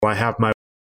I have my...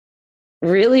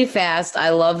 Really fast,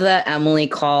 I love that Emily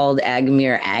called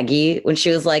Aggamir Aggie when she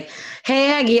was like,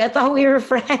 "Hey, Aggie, I thought we were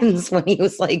friends," when he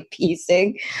was like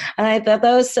piecing. And I thought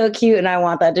that was so cute, and I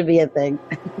want that to be a thing.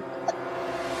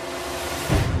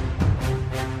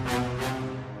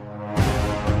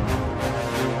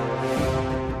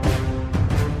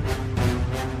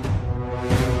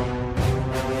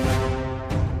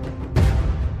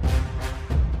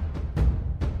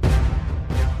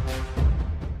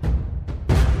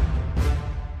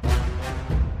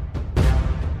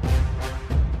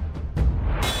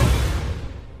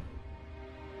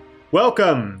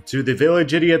 Welcome to the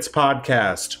Village Idiots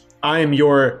podcast. I am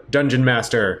your dungeon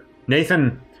master,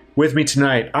 Nathan. With me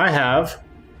tonight, I have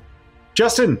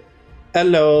Justin.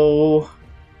 Hello.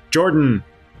 Jordan.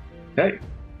 Hey.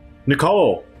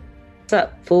 Nicole. What's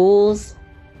up, fools?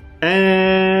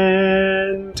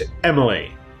 And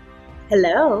Emily.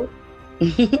 Hello.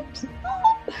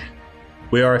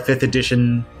 We are a 5th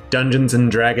edition Dungeons &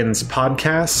 Dragons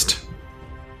podcast.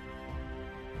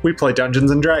 We play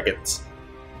Dungeons & Dragons.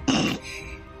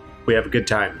 We have a good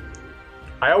time.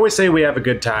 I always say we have a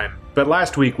good time, but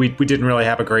last week we didn't really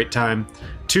have a great time.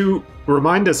 To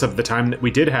remind us of the time that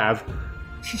we did have,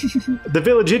 the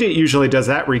Village Idiot usually does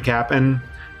that recap, and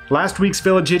last week's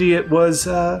Village Idiot was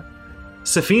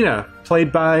Saphina,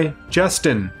 played by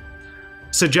Justin.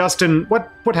 So Justin,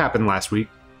 what happened last week?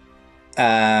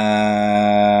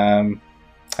 I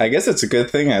guess it's a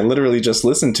good thing I literally just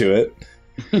listened to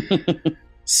it.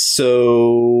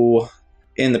 So,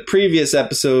 in the previous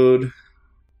episode,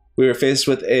 we were faced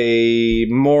with a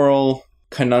moral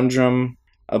conundrum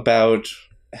about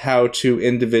how to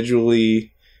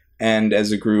individually and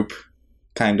as a group,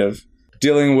 kind of,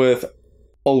 dealing with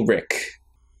Ulrich.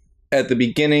 At the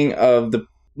beginning of the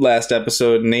last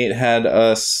episode, Nate had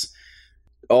us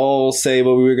all say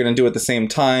what we were going to do at the same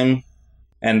time,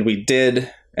 and we did,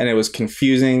 and it was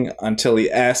confusing until he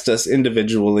asked us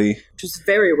individually. Which is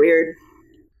very weird.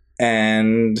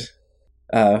 And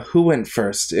who went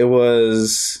first? It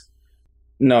was...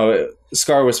 No,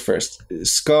 Scar was first.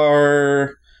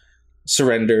 Scar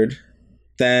surrendered.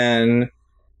 Then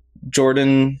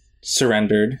Jordan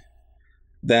surrendered.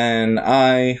 Then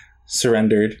I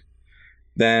surrendered.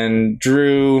 Then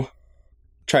Drew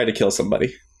tried to kill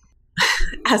somebody.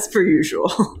 As per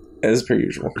usual. As per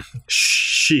usual.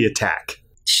 She attack.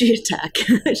 She attack.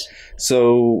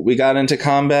 So we got into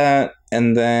combat,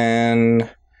 and then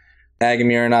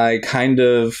Aggamir and I kind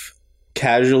of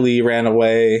casually ran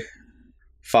away,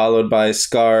 followed by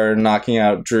Scar knocking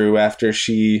out Drew after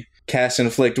she cast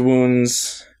Inflict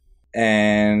Wounds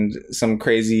and some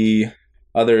crazy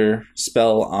other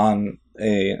spell on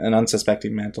an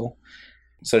unsuspecting mantle.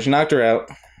 So she knocked her out.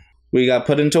 We got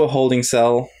put into a holding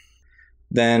cell.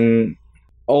 Then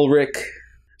Ulrich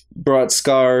brought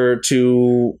Scar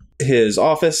to his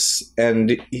office,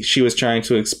 and she was trying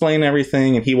to explain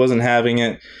everything, and he wasn't having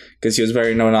it because he was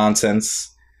very no-nonsense.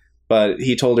 But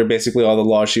he told her basically all the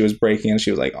laws she was breaking, and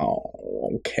she was like,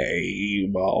 oh, okay,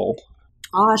 well.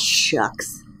 Aw,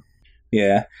 shucks.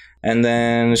 Yeah. And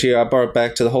then she got brought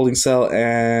back to the holding cell,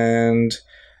 and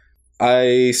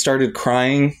I started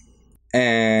crying,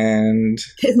 and...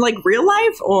 In, like, real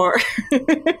life, or...?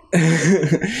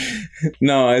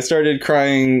 No, I started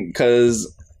crying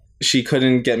because she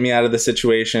couldn't get me out of the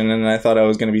situation, and I thought I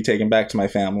was going to be taken back to my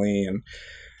family, and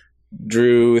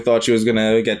Drew thought she was going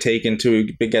to get taken to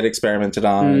get experimented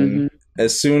on. Mm-hmm.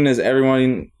 As soon as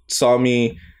everyone saw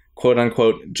me,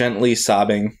 quote-unquote, gently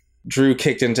sobbing, Drew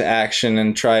kicked into action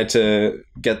and tried to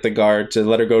get the guard to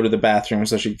let her go to the bathroom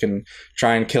so she can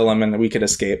try and kill him and we could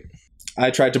escape.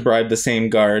 I tried to bribe the same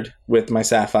guard with my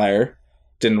sapphire.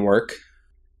 Didn't work,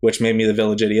 which made me the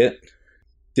village idiot.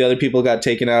 The other people got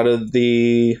taken out of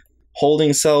the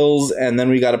holding cells, and then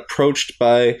we got approached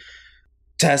by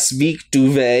Tasvik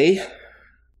Duvet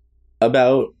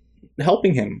about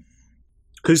helping him.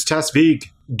 Who's Tasvik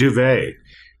Duvet?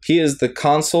 He is the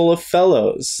Consul of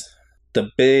Fellows,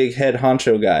 the big head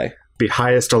honcho guy. The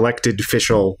highest elected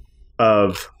official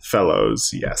of Fellows,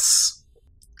 yes.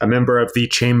 A member of the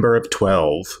Chamber of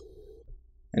 12.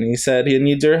 And he said he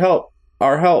needs our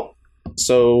help.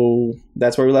 So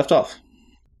that's where we left off.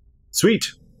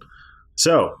 Sweet.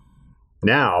 So,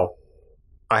 now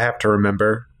I have to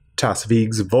remember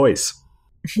Tasvik's voice.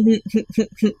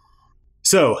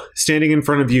 So, standing in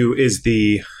front of you is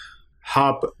the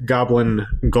Hobgoblin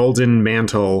Golden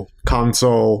Mantle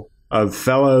Consul of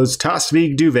Fellows,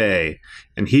 Tasvik Duvet.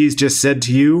 And he's just said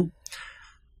to you,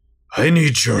 I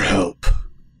need your help.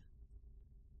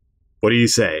 What do you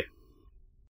say?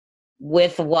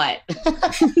 With what?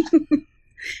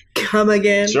 Come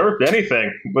again. Sure,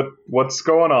 anything. But what's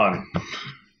going on?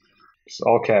 Just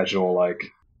all casual, like.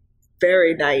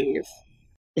 Very naive.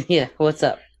 Yeah, what's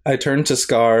up? I turn to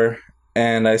Scar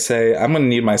and I say, I'm going to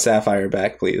need my sapphire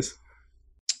back, please.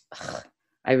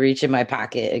 I reach in my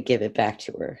pocket and give it back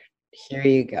to her. Here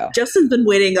you go. Justin's been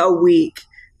waiting a week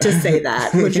to say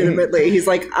that, legitimately. He's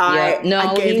like, I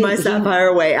gave my sapphire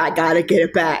away. I gotta get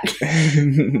it back.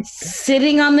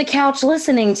 Sitting on the couch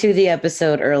listening to the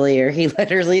episode earlier, he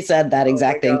literally said that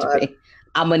exact thing to me.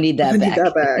 I'm gonna need that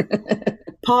back.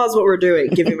 Pause what we're doing.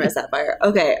 Give me my sapphire.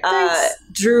 Okay.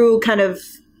 Drew kind of...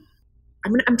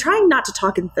 I'm trying not to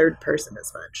talk in third person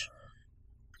as much,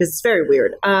 because it's very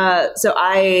weird. So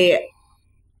I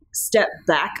step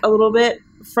back a little bit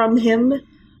from him,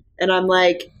 and I'm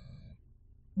like,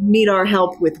 need our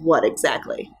help with what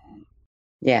exactly?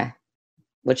 Yeah.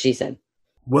 What she said.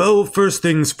 Well, first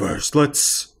things first,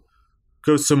 let's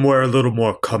go somewhere a little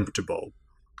more comfortable.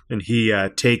 And he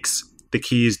takes the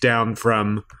keys down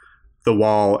from the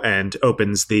wall and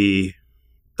opens the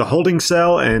holding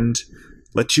cell and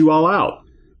lets you all out.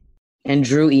 And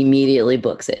Drew immediately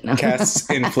books it. No. Casts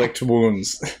inflict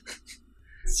wounds.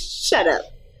 Shut up.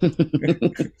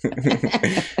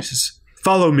 Says,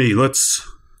 follow me, let's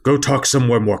go talk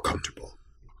somewhere more comfortable.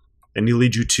 And he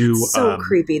leads you to... So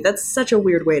creepy. That's such a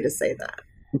weird way to say that.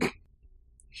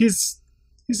 He's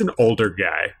an older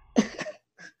guy.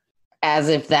 As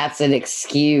if that's an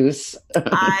excuse.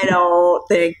 I don't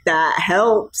think that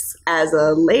helps as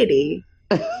a lady.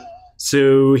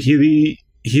 So he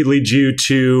leads you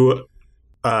to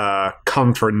a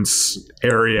conference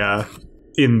area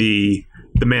in the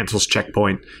Mantles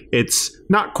checkpoint. It's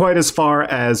not quite as far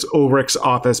as Ulrich's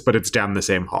office, but it's down the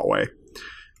same hallway.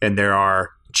 And there are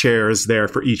chairs there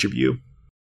for each of you.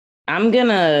 I'm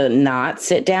gonna not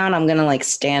sit down. I'm gonna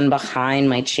stand behind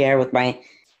my chair with my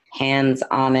hands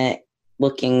on it,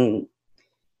 looking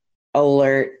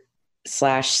alert /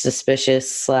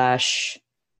 suspicious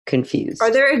 / confused.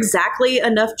 Are there exactly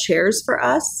enough chairs for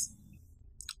us?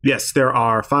 Yes, there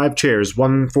are 5 chairs,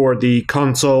 one for the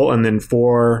console and then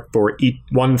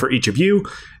one for each of you.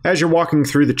 As you're walking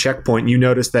through the checkpoint, you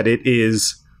notice that it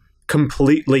is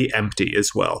completely empty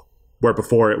as well, where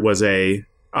before it was a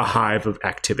hive of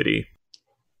activity.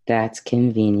 That's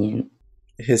convenient.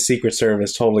 His Secret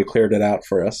Service totally cleared it out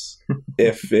for us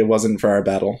if it wasn't for our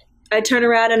battle. I turn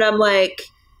around and I'm like,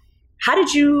 how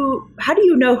do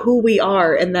you know who we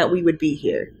are and that we would be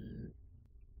here?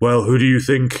 Well, who do you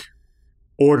think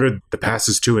ordered the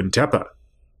passes to Intepa?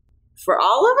 For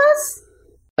all of us?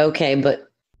 Okay, but...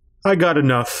 I got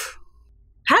enough.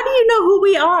 How do you know who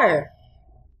we are?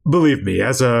 Believe me,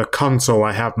 as a consul,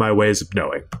 I have my ways of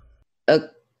knowing.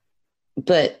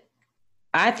 But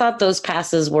I thought those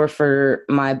passes were for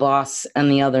my boss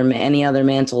and any other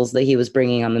mantles that he was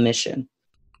bringing on the mission.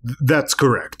 That's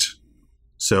correct.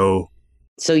 So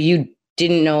you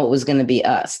didn't know it was going to be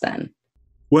us then?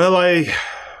 Well, I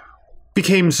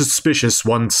became suspicious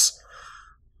once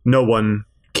no one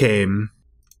came,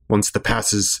 once the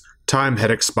pass's time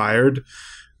had expired,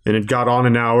 and it got on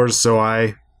in hours, so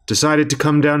I decided to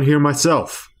come down here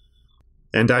myself.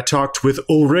 And I talked with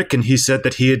Ulrich, and he said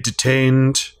that he had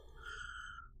detained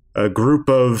a group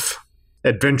of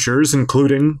adventurers,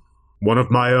 including one of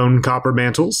my own copper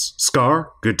mantles.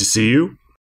 Scar, good to see you.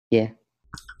 Yeah.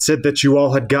 Said that you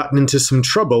all had gotten into some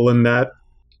trouble and that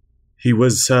he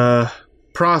was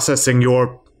processing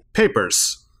your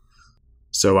papers.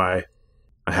 So I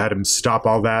had him stop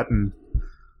all that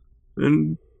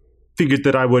and figured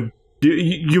that I would...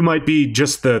 You might be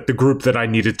just the group that I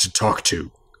needed to talk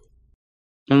to.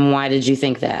 And why did you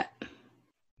think that?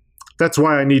 That's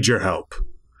why I need your help.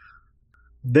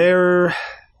 There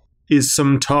is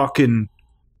some talk in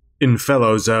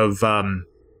Fellows of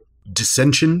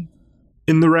dissension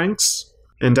in the ranks,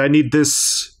 and I need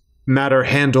this matter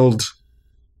handled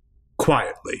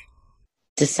quietly.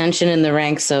 Dissension in the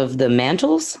ranks of the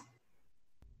mantles?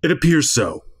 It appears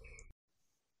so.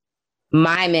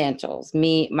 My mantles.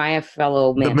 My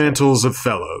fellow mantles. The mantles of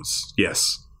Fellows,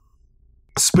 yes.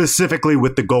 Specifically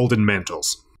with the golden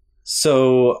mantles.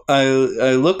 So I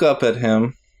look up at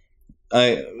him.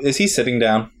 Is he sitting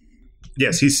down?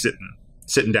 Yes, he's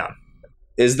sitting down.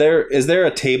 Is there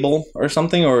a table or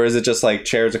something, or is it just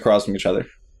chairs across from each other?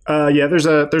 Yeah, there's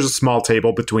a small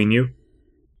table between you.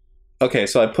 Okay,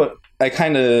 so I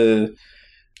kind of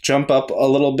jump up a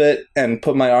little bit and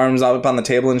put my arms up on the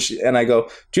table, and I go,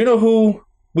 "Do you know who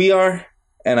we are?"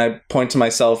 And I point to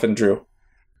myself and Drew.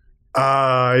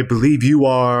 I believe you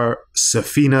are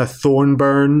Safina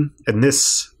Thornburn, and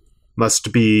this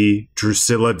must be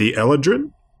Drusilla the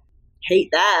Eladrin? Hate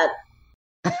that.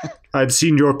 I've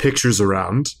seen your pictures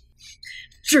around.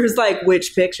 Drew's like,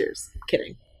 which pictures?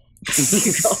 Kidding.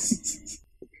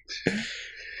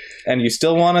 And you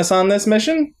still want us on this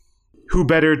mission? Who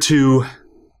better to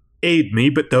aid me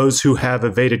but those who have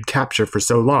evaded capture for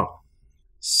so long?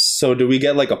 So do we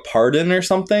get like a pardon or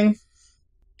something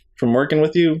from working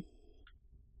with you?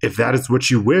 If that is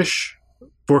what you wish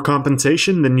for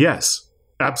compensation, then yes,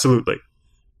 absolutely.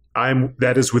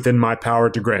 That is within my power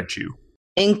to grant you.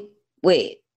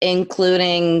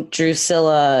 Including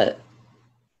Drusilla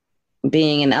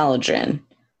being an Eldrin,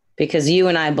 because you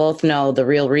and I both know the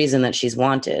real reason that she's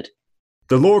wanted.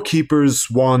 The lore keepers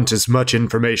want as much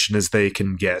information as they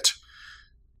can get.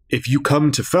 If you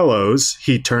come to Fellows,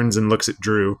 he turns and looks at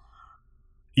Drew,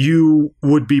 you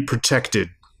would be protected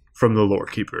from the lore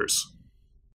keepers.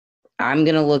 I'm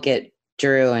going to look at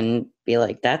Drew and be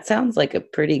like, that sounds like a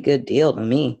pretty good deal to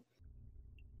me.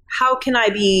 How can I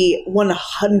be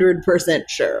 100%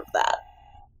 sure of that?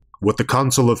 What the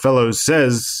Council of Fellows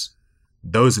says,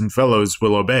 those in Fellows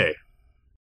will obey.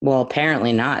 Well,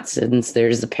 apparently not, since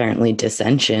there's apparently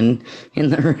dissension in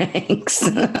the ranks.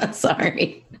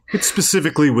 Sorry. It's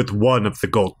specifically with one of the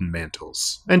Golden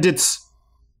Mantles, and it's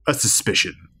a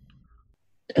suspicion.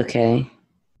 Okay.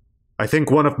 I think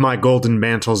one of my Golden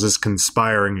Mantles is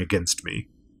conspiring against me.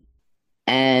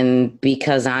 And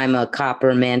because I'm a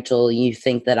copper mantle, you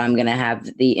think that I'm going to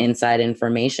have the inside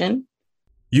information?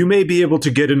 You may be able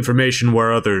to get information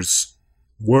where others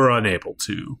were unable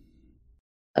to.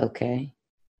 Okay.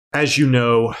 As you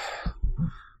know,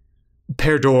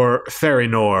 Perdor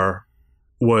Farinor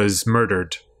was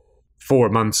murdered 4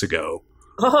 months ago.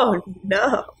 Oh,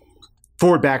 no.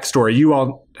 For backstory, you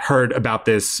all heard about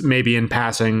this maybe in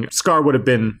passing. Scar would have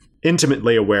been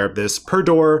intimately aware of this.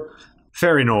 Perdor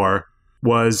Farinor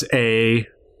was a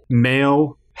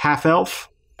male half-elf.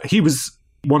 He was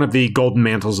one of the Golden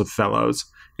Mantles of Fellows,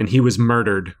 and he was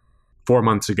murdered 4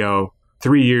 months ago,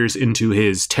 3 years into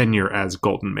his tenure as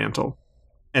Golden Mantle.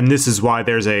 And this is why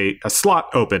there's a slot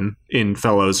open in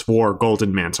Fellows for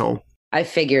Golden Mantle. I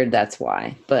figured that's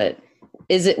why, but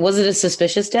was it a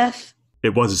suspicious death?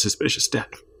 It was a suspicious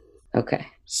death. Okay.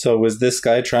 So was this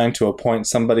guy trying to appoint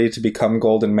somebody to become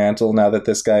Golden Mantle now that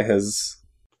this guy has...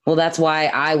 Well, that's why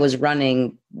I was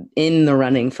in the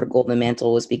running for Golden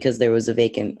Mantle, was because there was a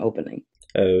vacant opening.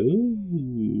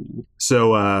 Oh.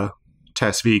 So,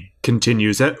 Tasvi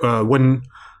continues. When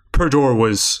Perdor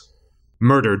was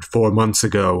murdered 4 months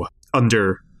ago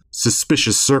under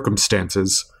suspicious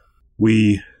circumstances,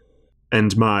 we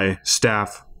and my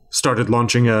staff started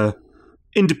launching a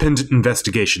independent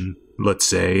investigation, let's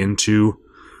say, into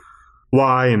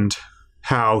why and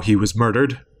how he was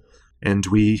murdered, and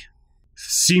we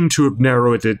seem to have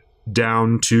narrowed it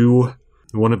down to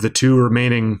one of the 2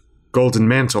 remaining Golden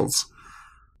Mantles.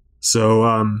 So,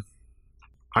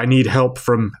 I need help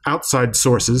from outside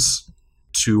sources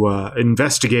to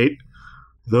investigate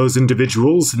those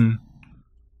individuals and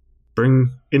bring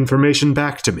information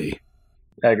back to me.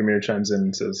 Aggamir chimes in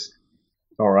and says,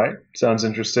 all right, sounds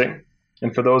interesting.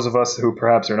 And for those of us who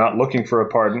perhaps are not looking for a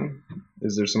pardon,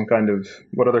 is there some kind of,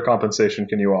 what other compensation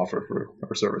can you offer for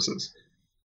our services?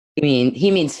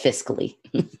 He means fiscally.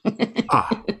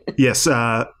 Yes,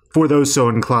 for those so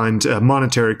inclined,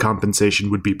 monetary compensation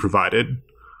would be provided.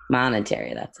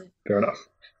 Monetary, that's it. Fair enough.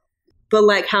 But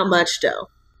like how much, though?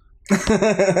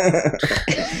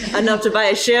 Enough to buy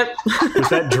a ship? Was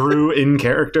that Drew in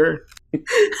character?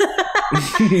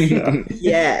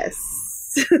 Yes.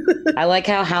 I like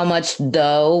how much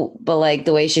dough, but like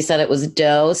the way she said it was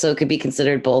dough, so it could be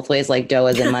considered both ways, like dough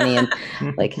as in money and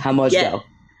like how much dough.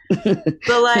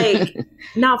 But like,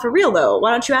 now for real though,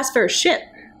 why don't you ask for a ship?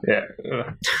 Yeah.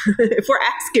 If we're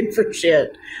asking for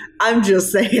shit, I'm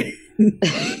just saying.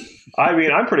 I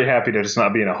mean, I'm pretty happy to just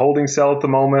not be in a holding cell at the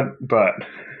moment, but...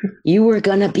 You were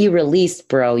gonna be released,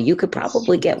 bro. You could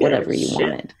probably get whatever you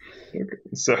wanted.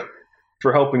 So,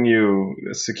 for helping you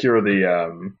secure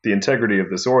the integrity of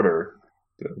this order,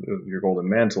 your Golden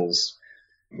Mantles,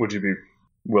 would you be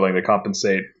willing to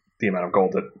compensate the amount of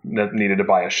gold that needed to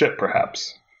buy a ship,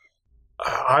 perhaps?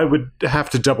 I would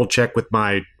have to double check with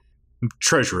my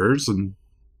treasurers and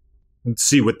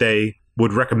see what they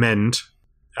would recommend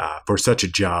for such a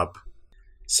job.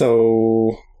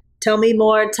 So... Tell me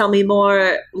more.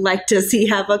 Like, does he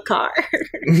have a car?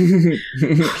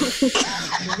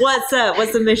 What's up?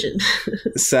 What's the mission?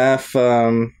 Saph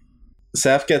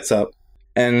gets up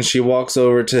and she walks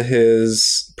over to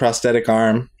his prosthetic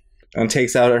arm and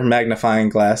takes out her magnifying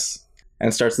glass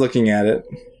and starts looking at it.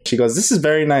 She goes, "This is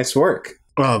very nice work."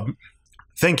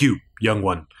 Thank you, young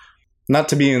one. Not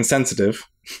to be insensitive.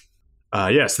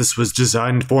 Yes, this was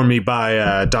designed for me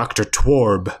by Dr.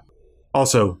 Tworb,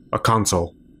 also a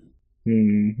consul.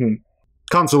 Mm-hmm.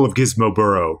 Consul of Gizmo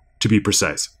Borough, to be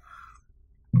precise.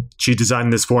 She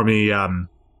designed this for me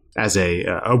as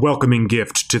a welcoming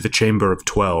gift to the Chamber of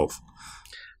 12.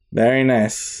 Very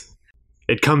nice.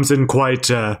 It comes in quite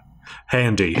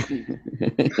handy.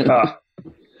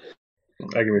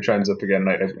 Aggamir chimes up again,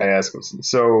 and I ask him,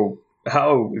 so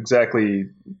how exactly...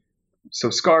 So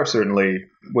Scar certainly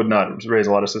would not raise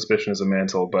a lot of suspicion as a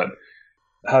mantle, but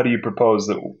how do you propose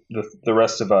that the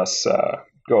rest of us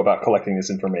go about collecting this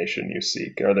information you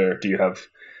seek? Do you have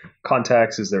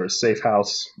contacts? Is there a safe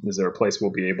house? Is there a place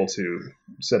we'll be able to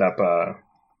set up a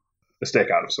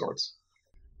stakeout of sorts?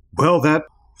 Well, that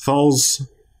falls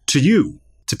to you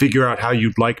to figure out how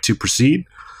you'd like to proceed.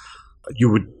 You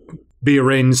would be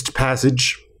arranged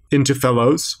passage into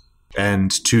Fellows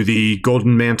and to the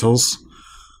Golden Mantles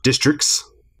districts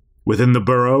within the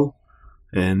borough,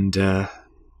 and the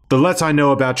less I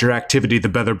know about your activity, the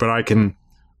better, but I can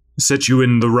set you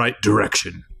in the right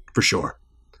direction, for sure.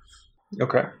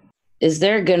 Okay. Is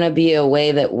there going to be a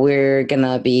way that we're going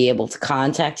to be able to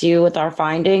contact you with our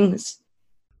findings?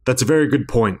 That's a very good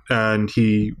point. And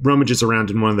he rummages around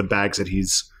in one of the bags that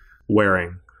he's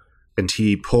wearing, and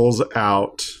he pulls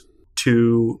out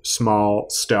 2 small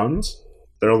stones.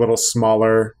 They're a little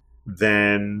smaller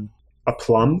than a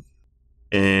plum,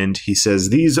 and he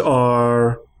says, these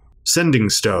are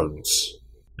sending stones,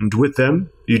 and with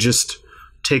them you just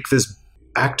take this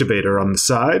activator on the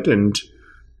side and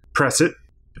press it,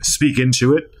 speak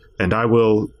into it, and I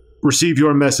will receive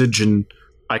your message, and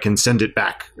I can send it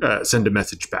back, send a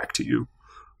message back to you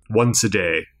once a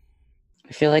day.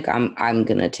 I feel like I'm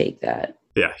gonna take that.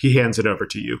 Yeah, he hands it over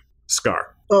to you,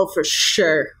 Scar. Oh, for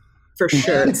sure,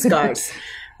 Scars.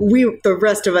 The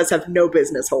rest of us have no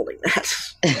business holding that.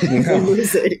 We'll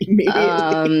lose it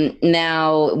immediately.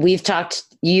 Now you've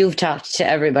talked to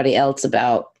everybody else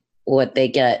about what they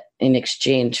get in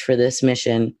exchange for this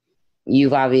mission.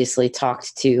 You've obviously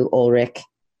talked to Ulrich,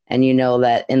 and you know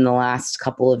that in the last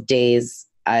couple of days,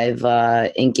 I've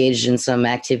engaged in some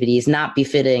activities not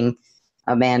befitting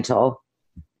a mantle,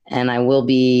 and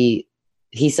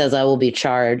he says I will be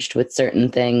charged with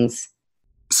certain things.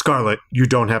 Scarlet, you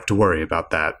don't have to worry about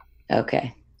that.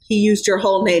 Okay. He used your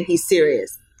whole name. He's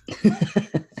serious.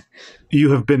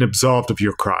 You have been absolved of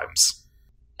your crimes.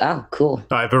 Oh, cool.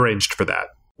 I've arranged for that.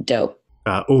 Dope.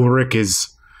 Ulrich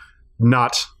is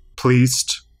not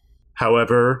pleased.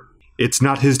 However, it's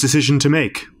not his decision to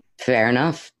make. Fair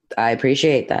enough. I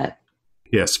appreciate that.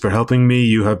 Yes, for helping me,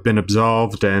 you have been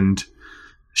absolved, and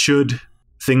should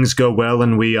things go well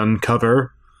and we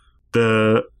uncover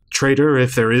the traitor,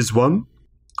 if there is one,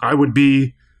 I would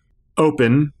be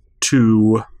open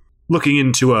to looking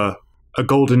into a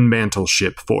golden mantle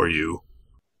ship for you.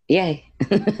 Yay.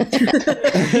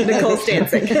 Nicole's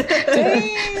dancing.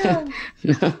 Damn.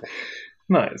 No.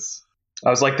 Nice. I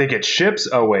was like, they get ships?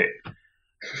 Oh, wait.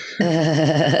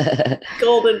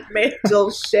 Golden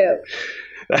mantle ship.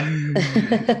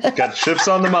 Got ships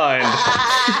on the mind.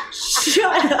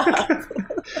 Shut up.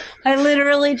 I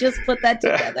literally just put that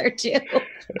together, too.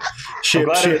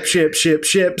 Ships.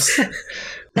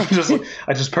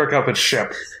 I just perk up at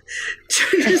ship.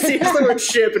 He just sees the word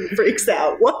ship and freaks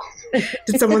out. What?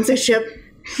 Did someone say ship?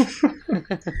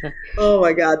 Oh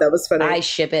my god, that was funny. I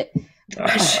ship it.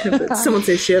 I ship it. Someone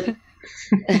say ship.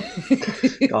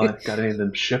 Got any of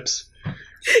them ships?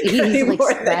 He's like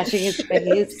scratching his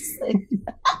face.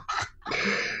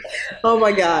 Oh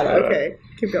my god, okay.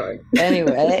 Keep going.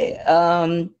 Anyway,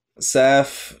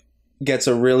 Saph gets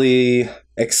a really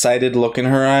excited look in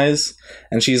her eyes,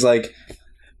 and she's like,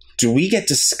 do we get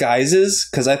disguises?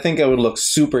 Because I think I would look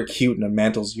super cute in a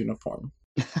mantle's uniform.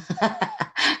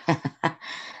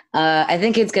 I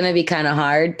think it's going to be kind of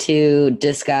hard to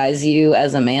disguise you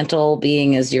as a mantle,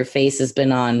 being as your face has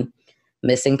been on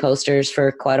missing posters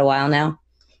for quite a while now.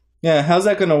 Yeah, how's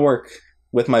that going to work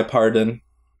with my pardon?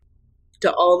 Do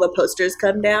all the posters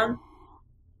come down?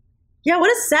 Yeah, what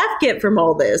does Saph get from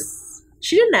all this?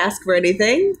 She didn't ask for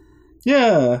anything.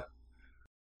 Yeah.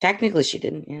 Technically, she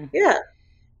didn't, yeah. Yeah.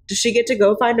 Does she get to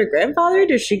go find her grandfather?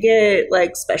 Does she get,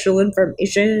 like, special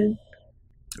information?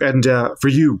 And for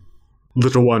you,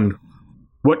 little one,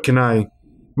 what can I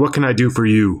do for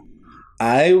you?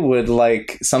 I would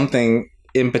like something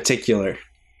in particular.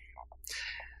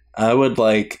 I would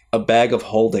like a bag of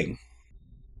holding.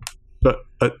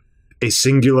 A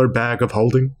singular bag of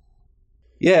holding?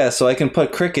 Yeah, so I can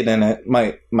put cricket in it,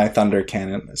 my thunder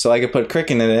cannon. So I can put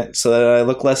cricket in it so that I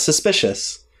look less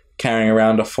suspicious carrying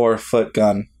around a 4-foot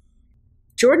gun.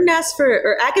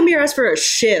 Aggamir asked for a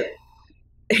ship,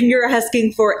 and you're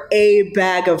asking for a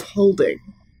bag of holding.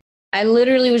 I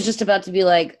literally was just about to be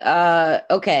like,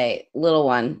 okay, little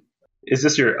one. Is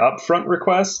this your upfront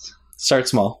request? Start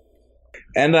small.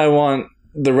 And I want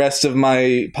the rest of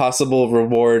my possible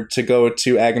reward to go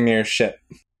to Aggamir's ship.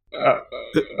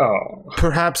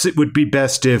 Perhaps it would be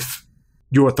best if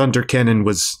your thunder cannon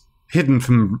was hidden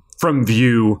from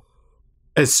view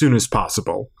as soon as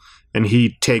possible. And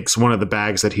he takes one of the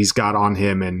bags that he's got on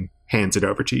him and hands it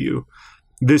over to you.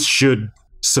 This should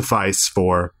suffice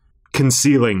for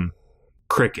concealing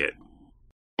Cricket.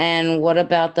 And what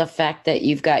about the fact that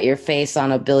you've got your face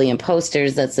on a billion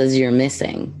posters that says you're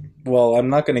missing? Well, I'm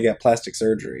not going to get plastic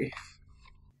surgery.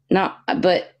 No,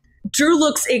 but... Drew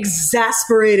looks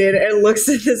exasperated and looks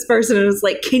at this person and is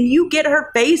like, can you get her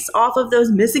face off of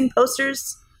those missing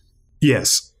posters?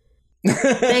 Yes.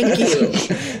 Thank you.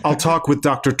 I'll talk with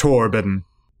Dr. Torb and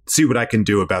see what I can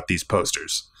do about these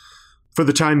posters. For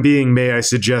the time being, may I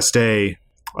suggest a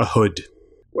hood?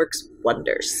 Works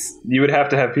wonders. You would have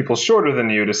to have people shorter than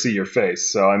you to see your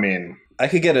face, so I mean... I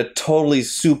could get a totally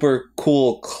super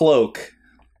cool cloak.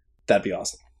 That'd be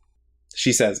awesome.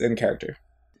 She says, in character.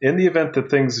 In the event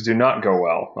that things do not go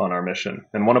well on our mission,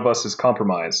 and one of us is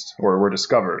compromised, or we're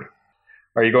discovered,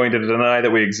 are you going to deny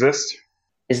that we exist?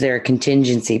 Is there a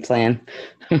contingency plan?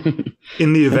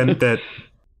 In the event that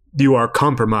you are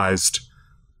compromised,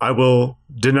 I will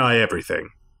deny everything.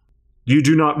 You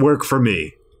do not work for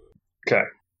me. Okay,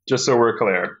 just so we're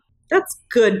clear. That's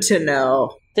good to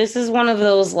know. This is one of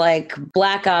those, like,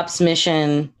 Black Ops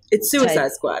mission... It's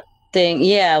Suicide Squad. Thing.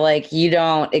 Yeah, like, you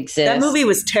don't exist. That movie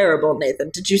was terrible, Nathan.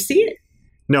 Did you see it?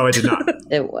 No, I did not.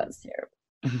 It was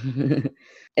terrible.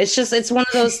 It's one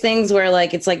of those things where,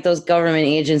 like, it's like those government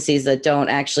agencies that don't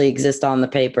actually exist on the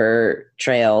paper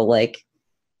trail. Like,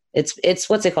 it's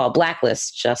what's it called?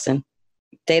 Blacklist, Justin.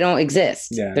 They don't exist.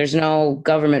 Yeah. There's no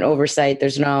government oversight.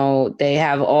 They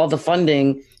have all the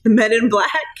funding. Men in Black?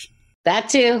 That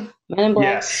too. Men in Black.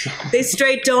 Yes. They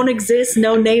straight don't exist.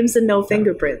 No names and no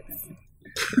fingerprints.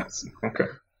 Yes. Okay.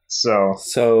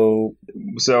 So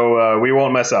we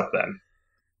won't mess up then.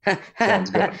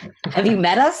 Sounds good. Have you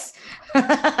met us?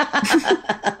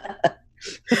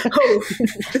 Oh,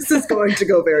 this is going to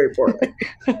go very poorly.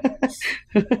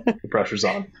 The pressure's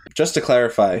on. Just to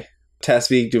clarify,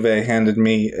 Tasvig Duvet handed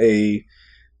me a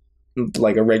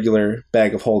regular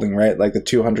bag of holding, right? Like the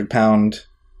 200-pound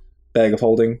bag of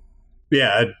holding?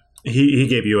 Yeah, he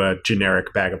gave you a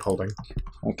generic bag of holding.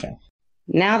 Okay.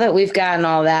 Now that we've gotten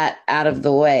all that out of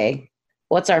the way,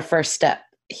 what's our first step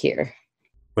here?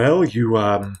 Well, you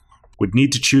would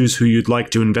need to choose who you'd like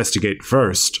to investigate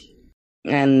first.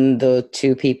 And the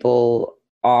two people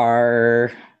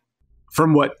are...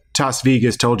 From what Tasvig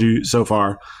has told you so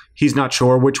far, he's not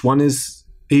sure which one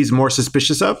he's more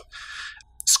suspicious of.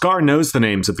 Scar knows the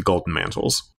names of the Golden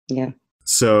Mantles. Yeah.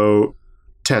 So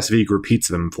Tasvig repeats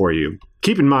them for you.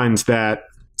 Keep in mind that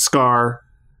Scar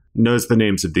knows the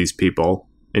names of these people,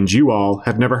 and you all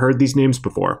have never heard these names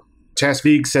before.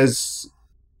 Tasvig says,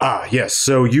 yes,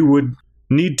 so you would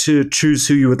need to choose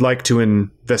who you would like to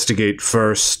investigate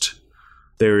first.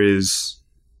 There is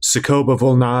Sokoba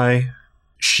Volnai.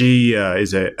 She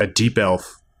is a deep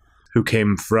elf who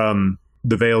came from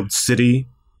the Veiled City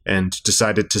and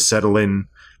decided to settle in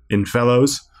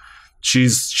Fellows.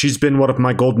 She's been one of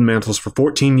my Golden Mantles for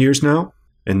 14 years now.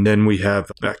 And then we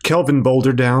have Kelvin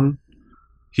Boulderdown.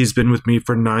 He's been with me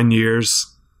for 9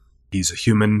 years. He's a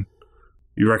human.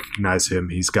 You recognize him.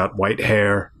 He's got white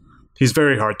hair. He's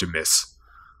very hard to miss.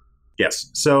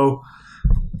 Yes. So,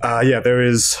 there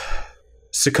is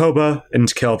Sokoba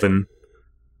and Kelvin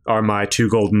are my two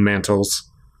Golden Mantles.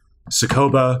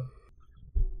 Sokoba,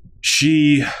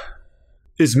 she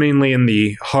is mainly in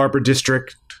the Harbor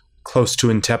District, close to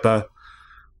Intepa.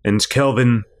 And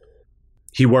Kelvin,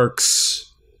 he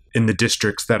works in the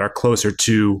districts that are closer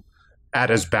to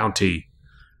Ada's Bounty,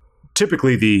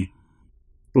 typically the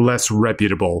less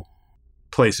reputable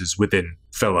places within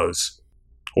Fellows,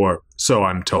 or so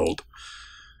I'm told.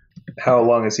 How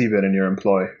long has he been in your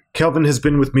employ? Kelvin has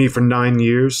been with me for 9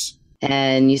 years.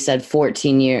 And you said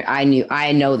 14 years.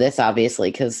 I know this,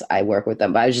 obviously, because I work with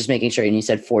them, but I was just making sure, and you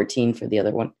said 14 for the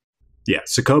other one. Yeah,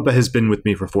 Sokoba has been with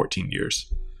me for 14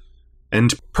 years.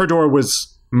 And Perdor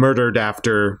was murdered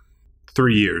after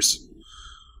 3 years.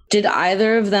 Did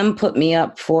either of them put me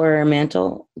up for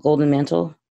Golden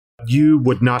Mantle? You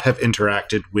would not have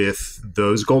interacted with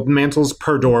those Golden Mantles.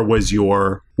 Perdor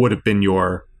would have been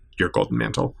your Golden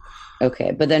Mantle.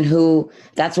 Okay, but then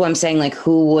that's what I'm saying, like,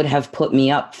 who would have put me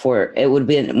up for, it would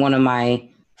be one of my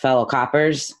fellow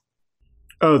coppers?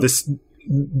 Oh,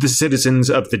 the citizens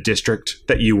of the district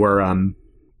that you were,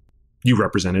 you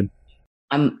represented.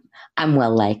 I'm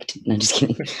well liked. No, just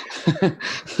kidding.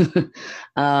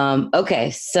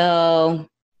 Okay, so,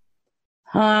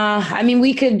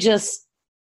 we could just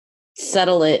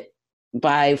settle it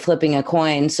by flipping a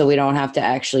coin so we don't have to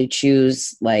actually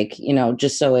choose, like,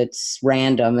 just so it's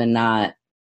random and not,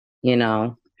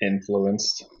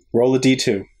 Influenced. Roll a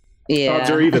d2. Yeah. Odds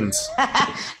or evens.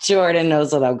 Jordan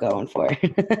knows what I'm going for.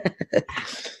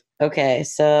 Okay,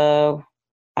 so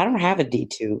I don't have a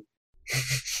D2.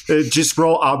 Just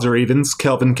roll odds or evens.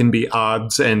 Kelvin can be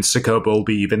odds and Sakoba will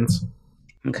be evens.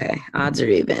 Okay, odds or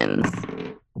evens.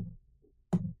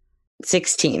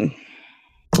 16.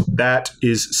 That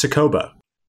is Sakoba.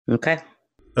 Okay.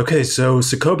 Okay, so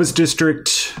Sakoba's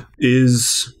district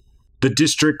is the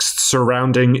districts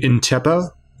surrounding Intepa,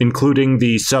 including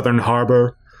the southern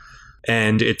harbor,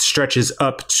 and it stretches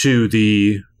up to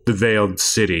the Veiled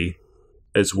City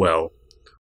as well.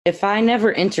 If I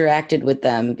never interacted with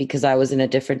them because I was in a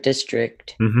different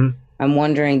district, I'm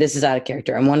wondering, this is out of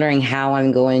character, I'm wondering how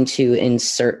I'm going to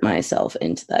insert myself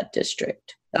into that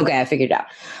district. Okay, I figured it out.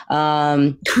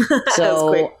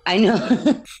 So I know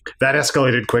that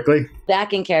escalated quickly.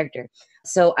 Back in character.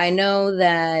 So I know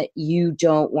that you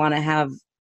don't want to have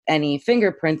any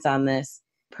fingerprints on this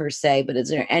per se, but is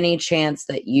there any chance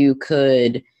that you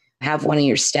could have one of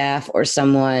your staff or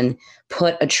someone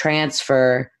put a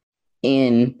transfer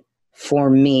in for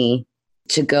me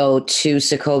to go to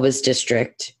Sakoba's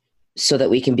district so that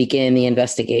we can begin the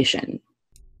investigation?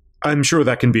 I'm sure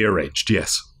that can be arranged,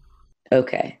 yes.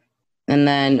 Okay. And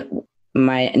then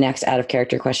my next out of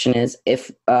character question is, if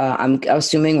I'm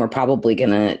assuming we're probably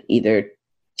going to either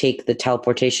take the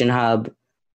teleportation hub,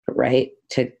 right,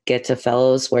 to get to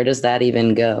Fellows. Where does that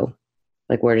even go?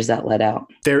 Like, where does that let out?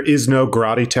 There is no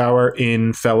Grotti Tower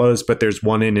in Fellows, but there's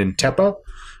one in Intepa.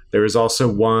 There is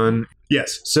also one.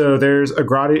 Yes, so there's a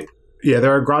Grotti. Yeah,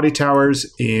 there are Grotti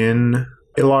Towers in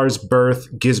Ilar's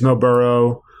Birth, Gizmo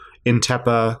Burrow,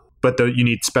 Intepa, but you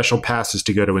need special passes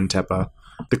to go to Intepa.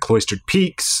 The Cloistered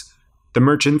Peaks, the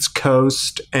Merchant's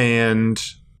Coast,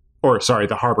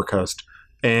 the Harbor Coast,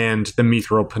 and the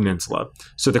Mithril Peninsula.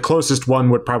 So the closest one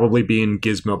would probably be in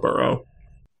Gizmo Burrow.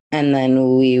 And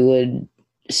then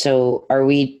so are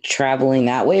we traveling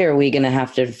that way, or are we going to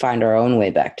have to find our own way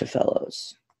back to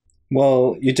Fellows?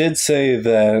 Well, you did say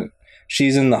that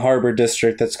she's in the harbor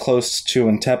district that's close to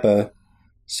Intepa.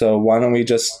 So why don't we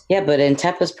just... Yeah, but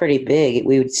Intepa's pretty big.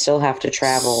 We would still have to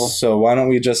travel. So why don't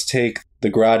we just take the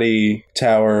Grotti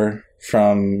Tower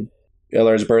from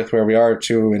Ilar's Birth, where we are,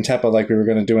 to Intepa like we were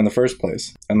going to do in the first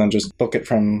place, and then just book it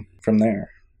from there.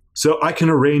 So I can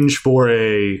arrange for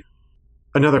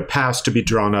another pass to be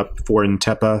drawn up for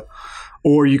Intepa,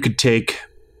 or you could take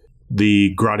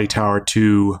the Grotti Tower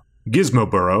to Gizmo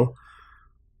Burrow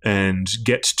and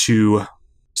get to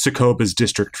Sakoba's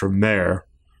district from there.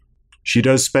 She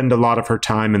does spend a lot of her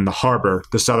time in the harbor,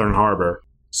 the southern harbor,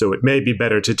 so it may be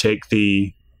better to take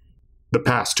the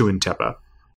pass to Intepa.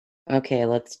 Okay,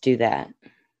 let's do that.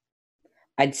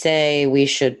 I'd say we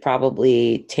should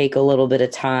probably take a little bit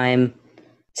of time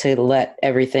to let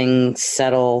everything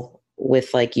settle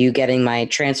with, like, you getting my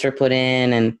transfer put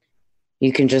in, and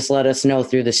you can just let us know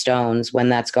through the stones when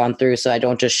that's gone through, so I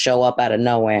don't just show up out of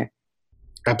nowhere.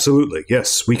 Absolutely,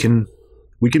 yes. We can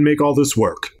make all this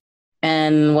work.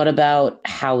 And what about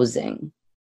housing?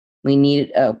 We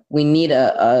need a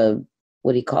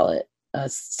what do you call it? A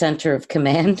center of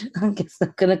command, I guess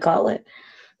I'm going to call it.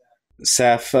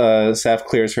 Saph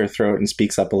clears her throat and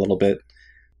speaks up a little bit.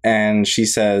 And she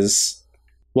says,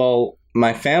 well,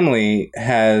 my family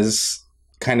has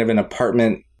kind of an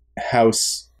apartment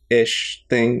house-ish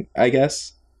thing, I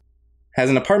guess. Has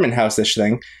an apartment house-ish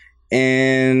thing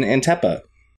in Intepa.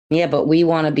 Yeah, but we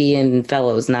want to be in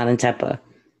Fellows, not in Intepa.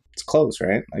 It's close,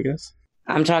 right? I guess.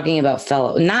 I'm talking about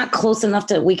Fellow. Not close enough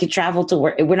that we could travel to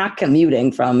work. We're not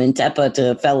commuting from Intepa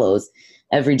to Fellows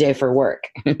every day for work.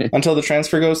 Until the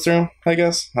transfer goes through, I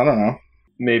guess. I don't know.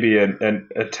 Maybe a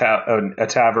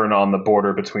tavern on the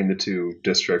border between the two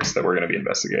districts that we're going to be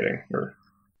investigating.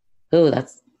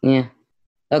 Yeah.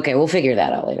 Okay, we'll figure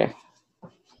that out later.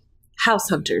 House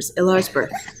Hunters, Ilar's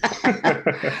Birth.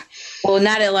 Well,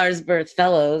 not Ilar's Birth,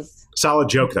 Fellows. Solid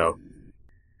joke, though.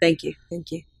 Thank you.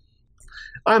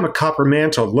 I'm a copper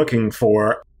mantle looking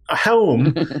for a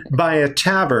home by a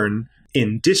tavern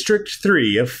in District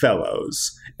 3 of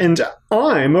Fellows. And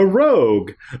I'm a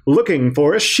rogue looking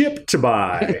for a ship to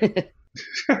buy.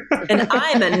 And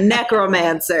I'm a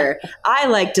necromancer. I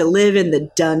like to live in the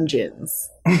dungeons.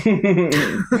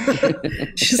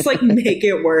 Just like make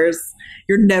it worse.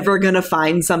 You're never going to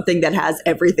find something that has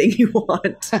everything you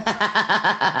want.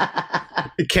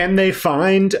 Can they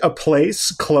find a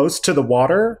place close to the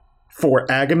water for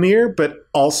Aggamir, but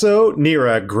also near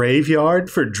a graveyard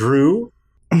for Drew?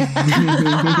 So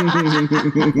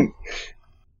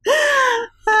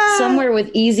somewhere with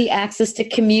easy access to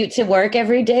commute to work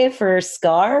every day for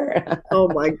Scar. Oh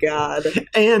my god.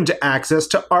 And access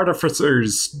to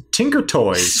Artificer's Tinker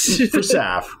Toys for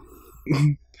Saph.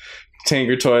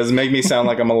 Tinker Toys make me sound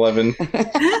like I'm 11.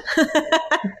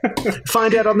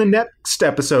 Find out on the next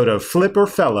episode of Flipper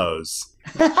Fellows.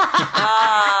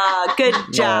 Good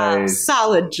job. Nice.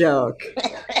 Solid joke.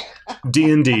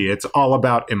 D&D, it's all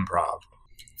about improv.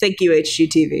 Thank you,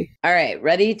 HGTV. All right,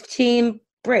 ready, team?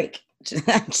 Break.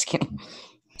 I'm just kidding.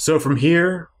 So from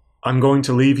here, I'm going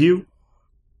to leave you.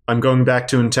 I'm going back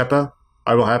to Intepa.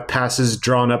 I will have passes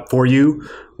drawn up for you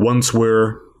once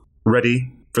we're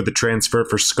ready for the transfer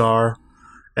for Scar,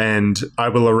 and I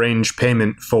will arrange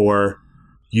payment for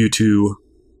you to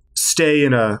stay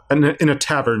in a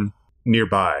tavern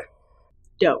nearby.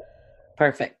 Dope.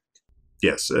 Perfect.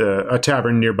 Yes, a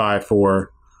tavern nearby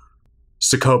for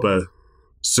Sokoba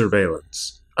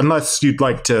surveillance. Unless you'd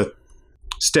like to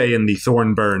stay in the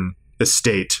Thornburn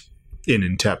estate in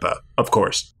Intepa, of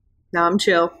course. No, I'm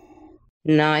chill.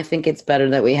 No, I think it's better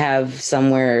that we have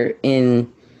somewhere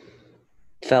in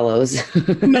Fellows.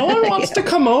 No one wants to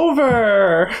come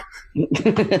over.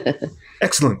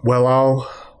 Excellent. Well,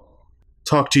 I'll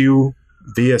talk to you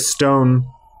via stone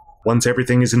once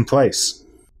everything is in place.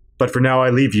 But for now,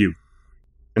 I leave you.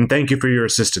 And thank you for your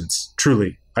assistance.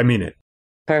 Truly, I mean it.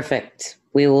 Perfect.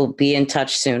 We will be in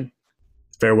touch soon.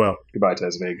 Farewell. Goodbye,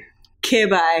 Tesvig. Okay,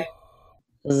 bye.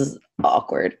 This is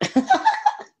awkward.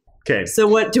 Okay. So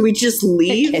what, do we just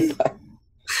leave?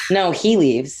 No, he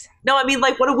leaves. No, I mean,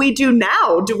 like, what do we do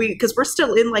now? Because we're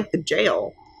still in, like, the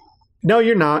jail. No,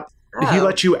 you're not. Oh. He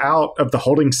let you out of the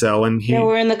holding cell and he... Yeah,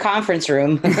 we're in the conference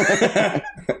room.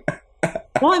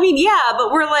 Well, I mean, yeah,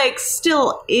 but we're, like,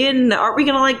 still in. Aren't we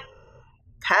going to, like,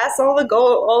 pass all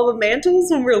the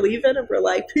mantles when we're leaving and we're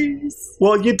like, peace?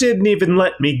 Well, you didn't even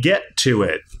let me get to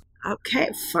it. Okay,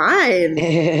 fine.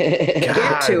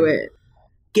 Get to it.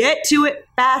 Get to it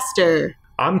faster.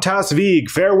 I'm Tasvig.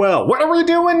 Farewell. What are we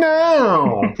doing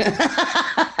now?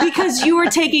 Because you were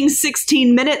taking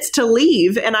 16 minutes to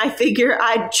leave, and I figure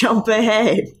I'd jump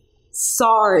ahead.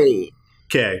 Sorry.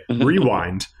 Okay,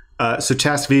 rewind. So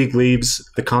Tasvig leaves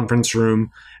the conference room.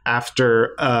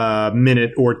 After a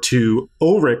minute or two,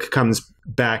 Ulrich comes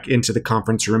back into the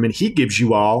conference room and he gives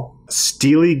you all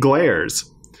steely glares.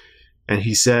 And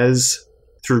he says,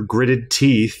 through gritted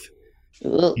teeth,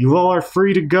 you all are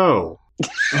free to go.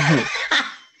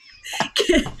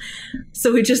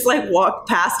 So we just, like, walk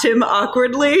past him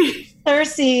awkwardly.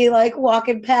 Thirsty, like,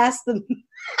 walking past them.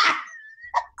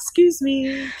 Excuse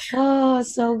me. Oh,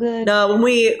 so good. No, when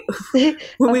we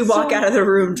walk so- out of the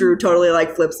room, Drew totally,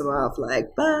 like, flips him off,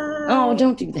 like, bye. Oh,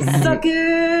 don't do that. Suck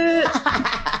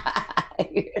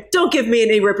it. Don't give me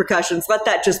any repercussions. Let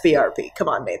that just be RP. Come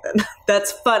on, Nathan.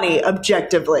 That's funny,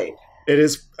 objectively. It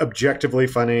is objectively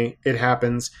funny. It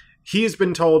happens. He's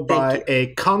been told by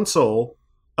a consul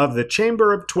of the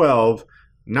Chamber of 12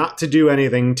 not to do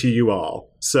anything to you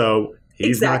all. So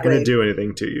he's not going to do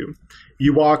anything to you.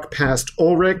 You walk past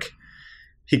Ulrich.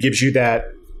 He gives you that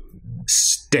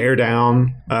stare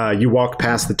down. You walk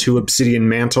past the two obsidian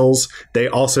mantles. They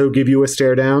also give you a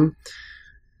stare down.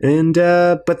 And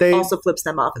but they also flips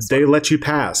them off. They let you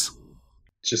pass.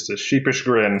 Just a sheepish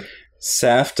grin.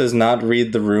 Saph does not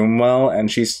read the room well,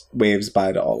 and she waves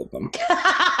bye to all of them.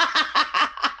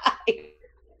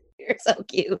 You're so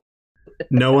cute.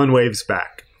 No one waves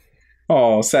back.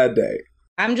 Oh, sad day.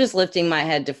 I'm just lifting my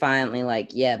head defiantly, like,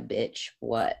 yeah, bitch,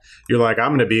 what? You're like, I'm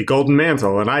going to be a golden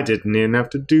mantle, and I didn't even have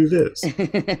to do this.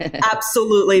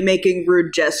 Absolutely making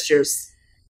rude gestures.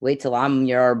 Wait till I'm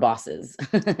your bosses.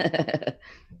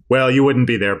 Well, you wouldn't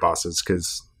be their bosses,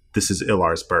 because this is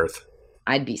Ilar's birth.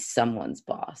 I'd be someone's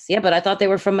boss. Yeah, but I thought they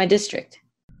were from my district.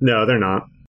 No, they're not.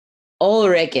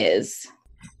 Ulrich is.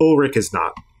 Ulrich is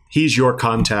not. He's your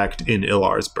contact in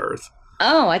Ilar's birth.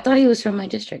 Oh, I thought he was from my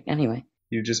district. Anyway.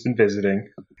 You've just been visiting.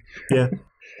 Yeah.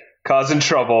 Causing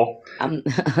trouble. I'm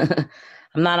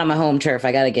not on my home turf.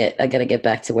 I gotta get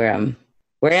back to where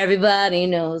everybody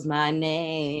knows my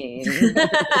name.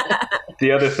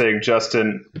 The other thing,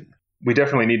 Justin, we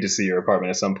definitely need to see your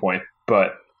apartment at some point,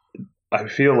 but I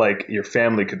feel like your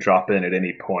family could drop in at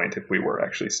any point if we were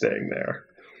actually staying there.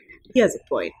 He has a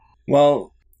point.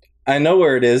 Well, I know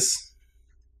where it is.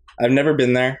 I've never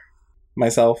been there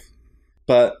myself,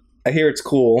 but I hear it's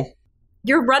cool.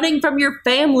 You're running from your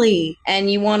family. And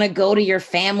you want to go to your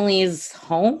family's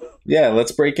home? Yeah,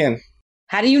 let's break in.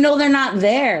 How do you know they're not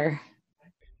there?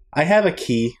 I have a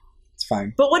key. It's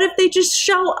fine. But what if they just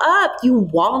show up, you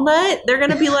walnut? They're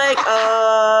going to be like,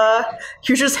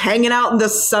 you're just hanging out in the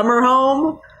summer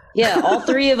home? Yeah, all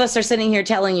three of us are sitting here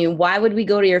telling you, why would we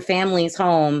go to your family's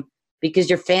home because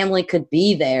your family could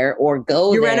be there or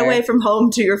go You there. ran away from home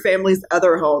to your family's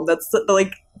other home. That's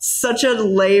like such a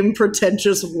lame,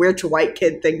 pretentious, rich white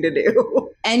kid thing to do.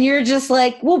 And you're just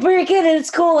like, we'll break in and it's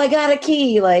cool. I got a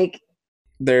key. Like,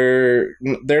 They're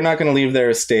not going to leave their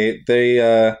estate.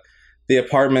 The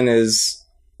apartment is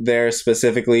there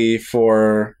specifically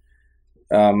for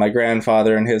my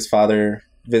grandfather and his father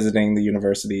visiting the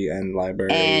university and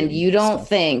library. and you don't stuff.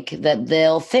 think that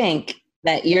they'll think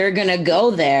that you're going to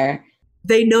go there.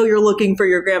 They know you're looking for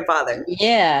your grandfather.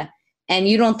 Yeah. And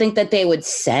you don't think that they would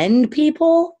send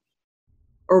people?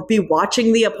 Or be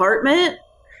watching the apartment.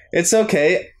 It's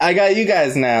okay. I got you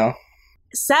guys now.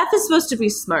 Saph is supposed to be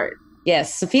smart.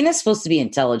 Yes, Safina's supposed to be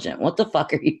intelligent. What the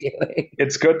fuck are you doing?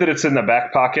 It's good that it's in the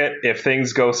back pocket if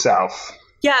things go south.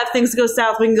 Yeah, if things go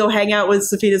south, we can go hang out with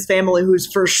Safina's family,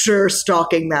 who's for sure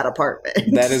stalking that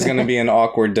apartment. That is going to be an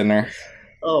awkward dinner.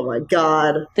 Oh my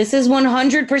god. This is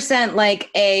 100%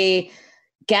 like a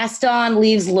Gaston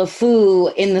leaves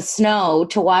LeFou in the snow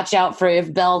to watch out for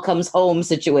if Belle comes home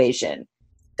situation.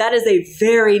 That is a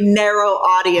very narrow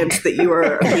audience that you are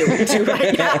appealing to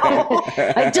right now.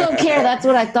 I don't care. That's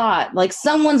what I thought. Like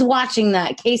someone's watching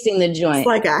that, casing the joint. It's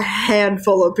like a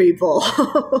handful of people.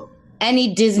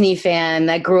 Any Disney fan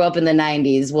that grew up in the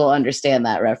 90s will understand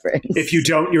that reference. If you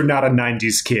don't, you're not a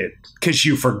 90s kid, because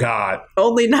you forgot.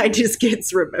 Only 90s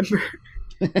kids remember.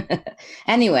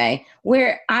 Anyway,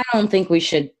 I don't think we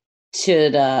should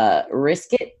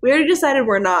risk it. We already decided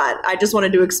we're not. I just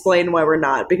wanted to explain why we're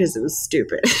not, because it was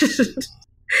stupid.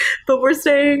 But we're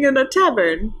staying in a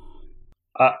tavern.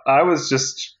 I was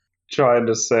just trying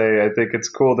to say, I think it's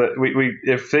cool that we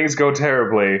if things go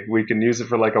terribly, we can use it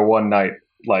for like a one night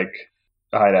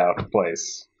hideout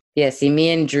place. Yeah, see, me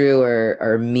and Drew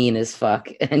are mean as fuck,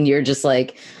 and you're just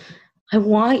like, I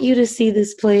want you to see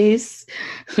this place,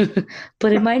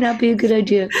 but it might not be a good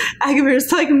idea.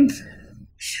 Aggamir's like,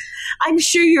 I'm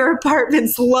sure your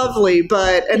apartment's lovely,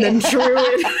 but... And then Drew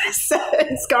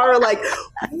and Scar are like,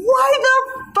 why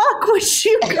the fuck would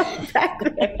you go back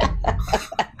there?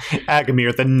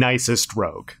 Aggamir, the nicest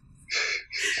rogue.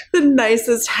 The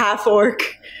nicest half-orc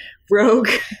rogue.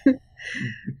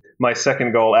 My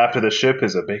second goal after the ship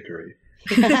is a bakery.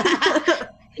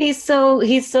 He's so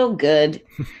good.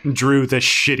 Drew, the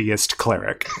shittiest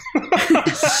cleric.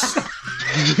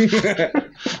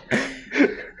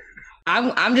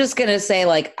 I'm just gonna say,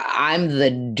 like, I'm the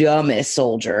dumbest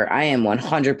soldier. I am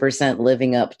 100%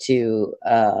 living up to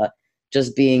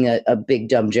just being a big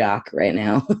dumb jock right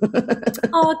now.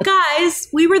 Oh, guys,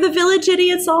 we were the village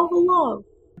idiots all along.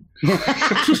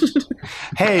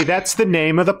 Hey, that's the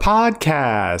name of the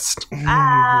podcast.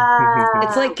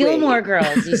 It's like Gilmore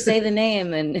Girls. You say the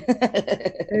name and...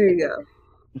 There you go.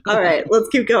 All right, let's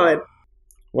keep going.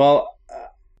 Well,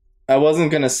 I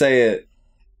wasn't going to say it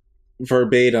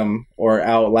verbatim or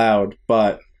out loud,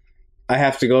 but I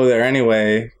have to go there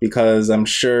anyway because I'm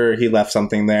sure he left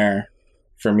something there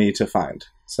for me to find.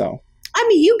 So, I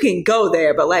mean, you can go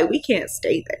there, but like we can't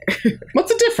stay there.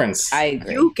 what's the difference? I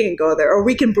agree. You can go there, or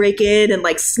we can break in and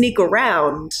like sneak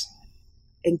around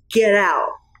and get out.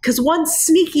 Because one's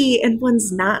sneaky and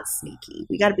one's not sneaky.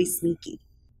 We got to be sneaky.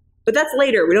 But that's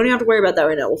later. We don't even have to worry about that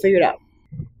right now. We'll figure it out.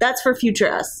 That's for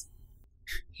future us.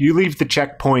 You leave the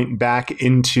checkpoint back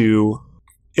into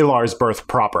Ilar's birth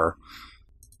proper,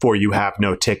 for you have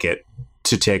no ticket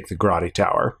to take the Grotti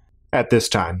Tower at this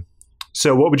time.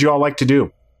 So what would you all like to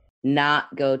do?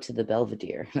 Not go to the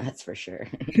Belvedere, that's for sure.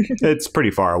 It's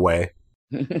pretty far away.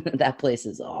 That place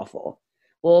is awful.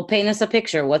 Well, paint us a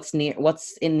picture. What's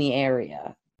in the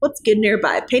area? What's good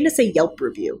nearby? Paint us a Yelp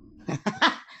review.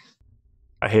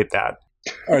 I hate that.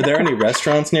 Are there any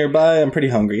restaurants nearby? I'm pretty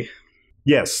hungry.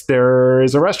 Yes, there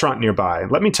is a restaurant nearby.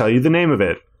 Let me tell you the name of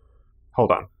it.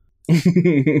 Hold on.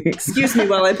 Excuse me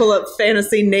while I pull up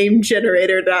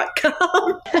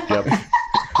fantasynamegenerator.com. Yep.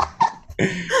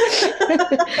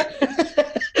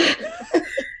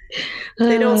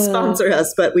 They don't sponsor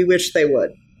us, but we wish they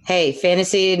would. Hey,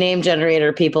 fantasy name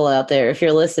generator people out there, if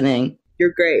you're listening,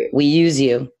 You're great. we use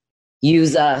you.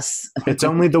 Use us. It's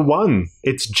only the one.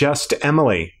 It's just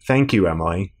Emily. Thank you,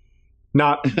 Emily.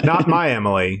 Not my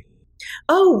Emily.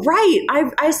 Oh,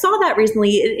 right. I saw that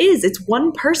recently. It is. It's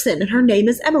one person, and her name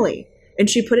is Emily. And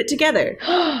she put it together.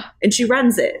 And she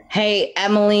runs it. Hey,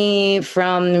 Emily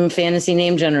from Fantasy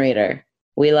Name Generator.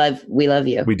 We love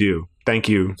you. We do. Thank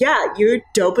you. Yeah, you're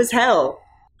dope as hell.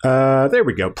 There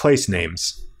we go. Place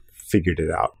names. Figured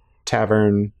it out.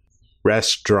 Tavern,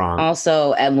 restaurant.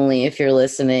 Also, Emily, if you're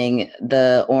listening,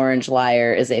 the Orange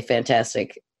Liar is a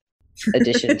fantastic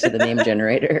addition to the name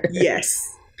generator.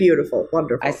 Yes. Beautiful.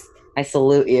 Wonderful. I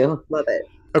salute you. Love it.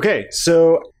 Okay,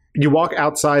 so you walk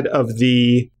outside of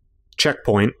the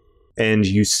checkpoint, and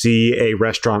you see a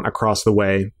restaurant across the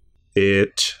way.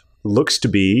 It looks to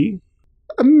be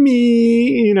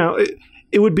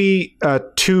it would be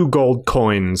 2 gold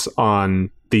coins on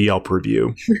the Yelp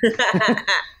review.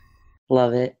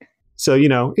 Love it. So,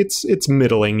 it's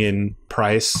middling in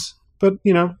price, but,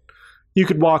 you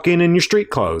could walk in your street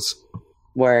clothes.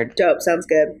 Word. Dope. Sounds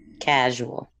good.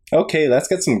 Casual. Okay, let's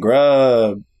get some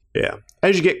grub. Yeah.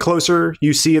 As you get closer,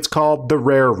 you see it's called the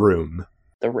Rare Room.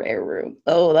 The Rare Room.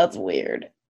 Oh, that's weird.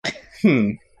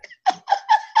 You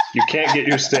can't get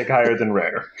your steak higher than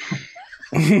rare.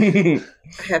 I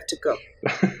have to go.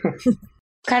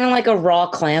 Kind of like a raw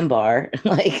clam bar.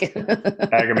 Like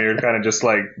Aggamir kind of just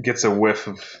like gets a whiff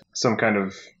of some kind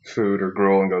of food or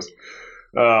gruel and goes,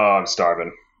 "Oh, I'm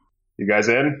starving. You guys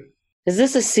in?" Is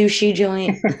this a sushi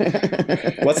joint?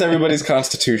 What's everybody's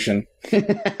constitution?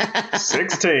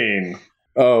 16.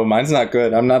 Oh, mine's not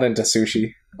good. I'm not into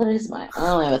sushi. What is mine? I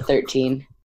only have a 13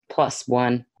 plus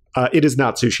 1. It is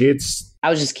not sushi. I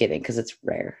was just kidding because it's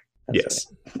rare. That's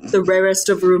yes. The rarest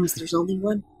of rooms, there's only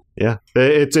one. Yeah.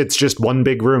 It's just one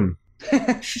big room.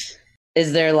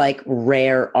 Is there like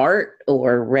rare art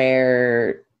or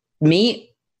rare meat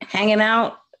hanging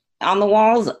out on the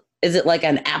walls? Is it like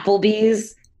an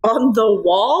Applebee's? On the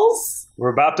walls?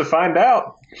 We're about to find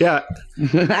out. Yeah.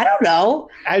 I don't know.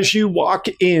 As you walk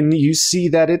in, you see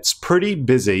that it's pretty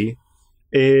busy.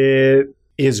 It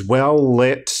is well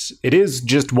lit. It is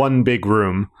just one big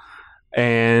room.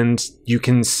 And you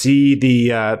can see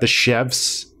the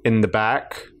chefs in the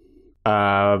back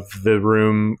of the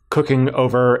room cooking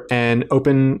over an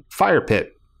open fire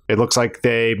pit. It looks like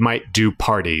they might do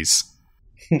parties.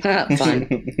 Fun.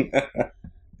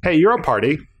 Hey, you're a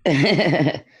party.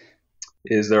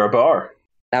 Is there a bar?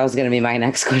 That was going to be my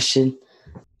next question.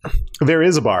 There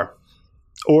is a bar.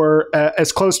 Or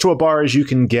as close to a bar as you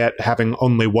can get, having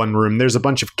only one room. There's a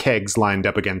bunch of kegs lined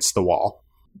up against the wall.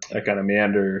 I kind of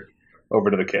meander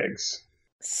over to the kegs.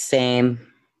 Same.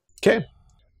 Okay.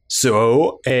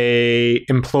 So a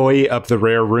employee of the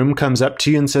Rare Room comes up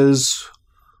to you and says,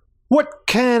 "What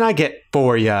can I get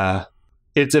for ya?"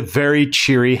 It's a very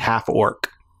cheery half-orc.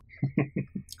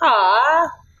 Aww.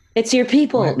 It's your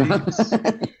people.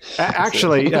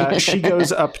 Actually, she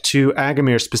goes up to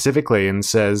Aggamir specifically and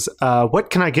says, "What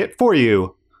can I get for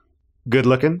you? Good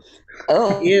looking?"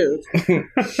 Oh, You. Hate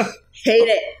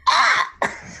it.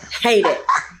 Hate it.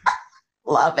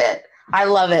 love it. I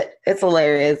love it. It's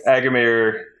hilarious.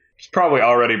 Aggamir is probably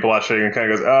already blushing and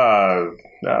kind of goes,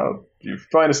 no, you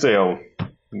finest ale.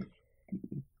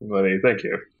 Buddy, thank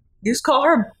you. You just call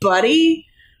her buddy?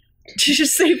 Did you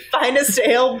just say finest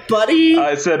ale, buddy?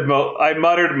 I said, I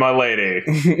muttered my lady.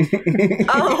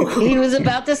 Oh. He was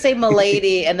about to say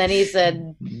 "milady," and then he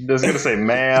said, I was going to say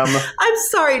ma'am. I'm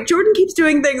sorry. Jordan keeps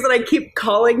doing things and I keep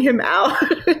calling him out,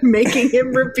 making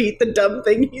him repeat the dumb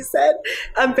thing he said.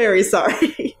 I'm very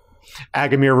sorry.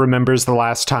 Aggamir remembers the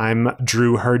last time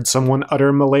Drew heard someone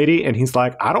utter "milady," and he's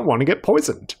like, "I don't want to get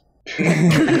poisoned." How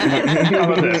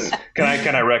about this? Can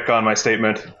I retcon my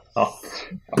statement?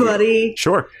 Buddy.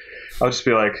 Sure. I'll just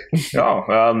be like,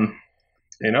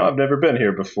 I've never been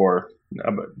here before.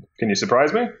 But can you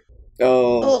surprise me?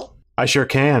 Oh. I sure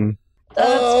can. That's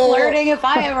flirting if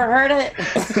I ever heard it.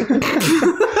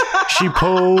 She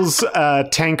pulls a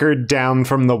tankard down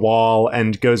from the wall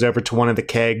and goes over to one of the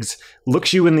kegs,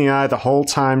 looks you in the eye the whole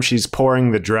time she's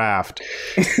pouring the draft.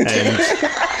 And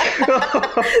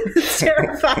It's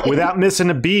terrifying. without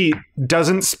missing a beat,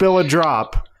 doesn't spill a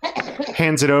drop,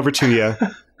 hands it over to you.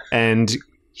 And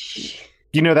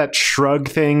you know that shrug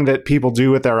thing that people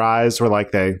do with their eyes where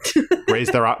like they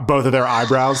raise both of their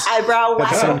eyebrows Eyebrow at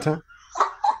the same wag. time?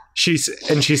 She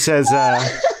says,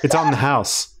 "It's on the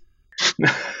house."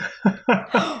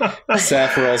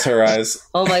 Saph rolls her eyes.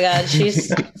 Oh my god,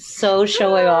 she's so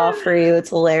showing off for you. It's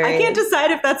hilarious. I can't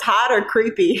decide if that's hot or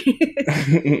creepy.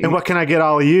 And what can I get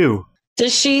all of you?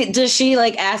 Does she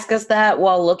like ask us that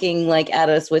while looking like at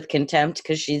us with contempt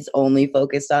because she's only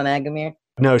focused on Aggamir?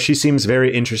 No, she seems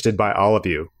very interested by all of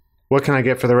you. What can I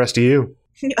get for the rest of you?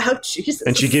 Oh, Jesus.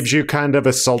 And she gives you kind of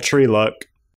a sultry look.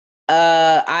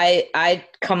 I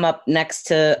come up next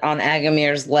to on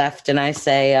Aggamir's left and I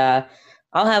say,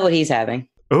 I'll have what he's having.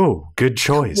 Oh, good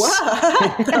choice.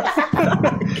 What the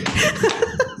fuck?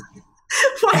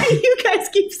 Why do you guys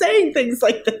keep saying things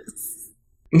like this?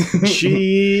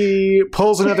 She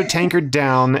pulls another tankard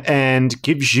down and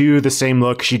gives you the same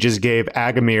look she just gave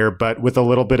Aggamir, but with a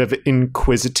little bit of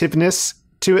inquisitiveness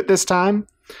to it this time.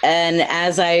 And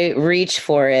as I reach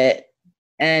for it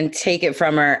and take it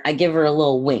from her, I give her a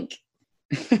little wink.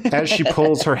 As she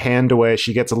pulls her hand away,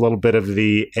 she gets a little bit of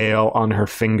the ale on her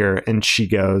finger and she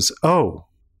goes, "Oh,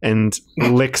 and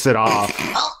licks it off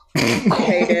I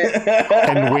hate it.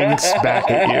 and winks back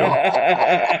at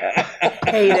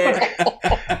Hate it.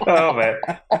 Oh man!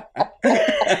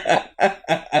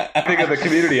 Think of the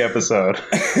Community episode.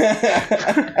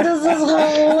 This is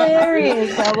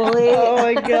hilarious, Emily. Oh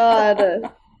my god. you.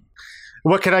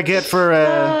 What can I get for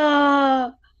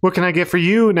what can I get for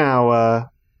you now?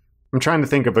 I'm trying to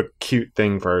think of a cute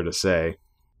thing for her to say.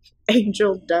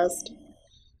 Angel dust.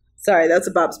 Sorry, that's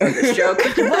a Bob's Burgers joke.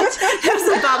 What? That's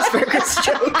a Bob's Burgers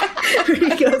joke. Where he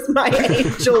goes, my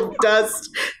angel dust.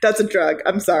 That's a drug.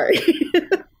 I'm sorry.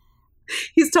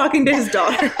 He's talking to his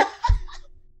daughter.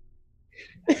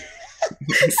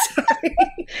 Sorry.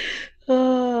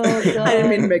 Oh, God. I didn't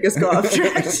mean to make us go off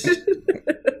track.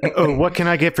 Oh, what can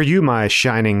I get for you, my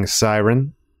shining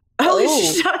siren? Oh,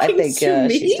 is she I talking think to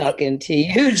me? she's talking to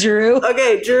you, Drew.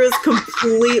 Okay, Drew is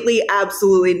completely,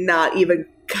 absolutely not even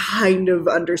kind of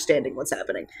understanding what's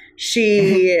happening.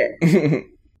 She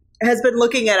has been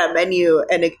looking at a menu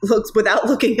and it looks, without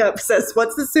looking up, says,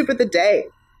 "What's the soup of the day?"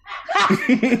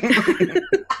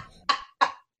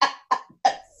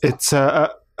 It's a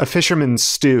fisherman's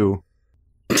stew.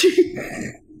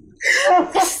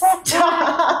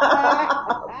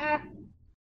 Stop.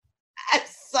 I'm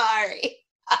sorry.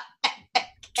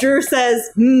 Drew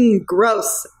says,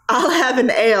 gross. I'll have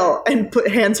an ale, and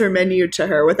hands her menu to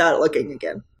her without looking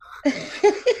again.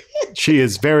 She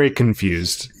is very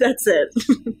confused. That's it.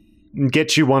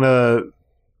 Get you one of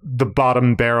the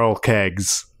bottom barrel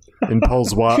kegs and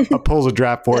pulls a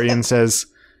draft for you and says,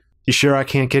 "You sure I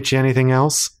can't get you anything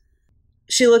else?"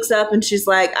 She looks up and she's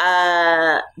like,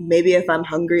 maybe if I'm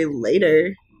hungry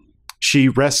later. She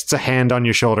rests a hand on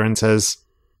your shoulder and says,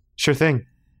 "Sure thing."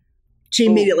 She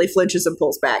immediately flinches and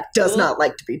pulls back. Does not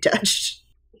like to be touched.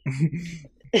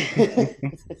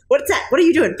 What's that? What are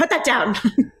you doing? Put that down.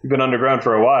 You've been underground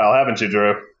for a while, haven't you,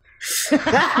 Drew? Stop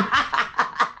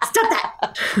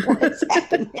that. What's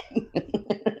happening?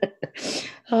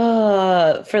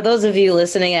 For those of you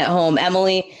listening at home,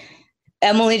 Emily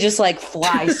just like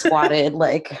fly swatted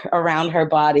like around her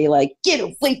body, like, get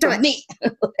away from me.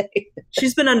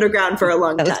 She's been underground for a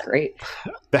long That time. was great.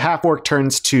 The half-orc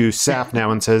turns to Saph now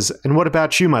and says, "And what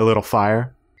about you, my little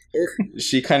fire?"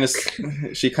 She kind of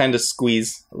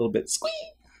squeeze a little bit,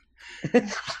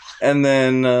 squeeze, and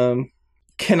then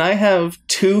can I have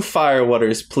 2 fire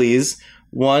waters, please?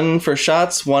 1 for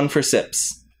shots, 1 for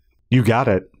sips. You got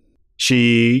it.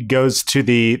 She goes to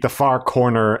the far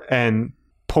corner and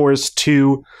pours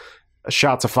 2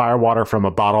 shots of fire water from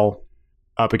a bottle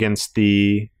up against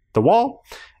the wall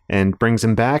and brings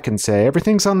him back and say,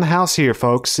 "Everything's on the house here,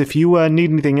 folks. If you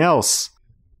need anything else,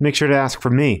 make sure to ask for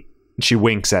me." And she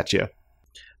winks at you.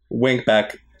 Wink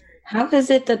back. How is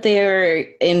it that they're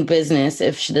in business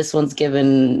if this one's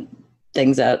given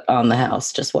things out on the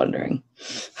house? Just wondering.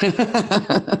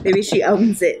 Maybe she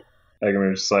owns it.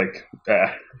 Aggamir's just like,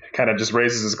 kind of just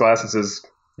raises his glass and says,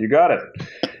 "You got it."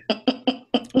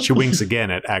 She winks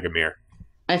again at Aggamir.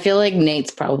 I feel like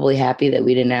Nate's probably happy that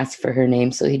we didn't ask for her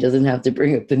name so he doesn't have to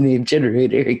bring up the name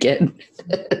generator again.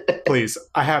 Please,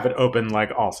 I have it open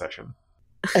like all session.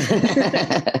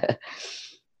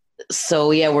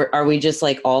 So yeah, are we just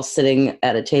like all sitting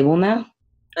at a table now?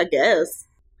 I guess.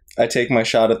 I take my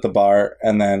shot at the bar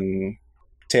and then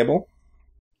table.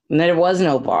 And there was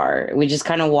no bar. We just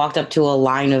kind of walked up to a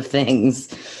line of things.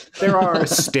 There are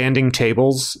standing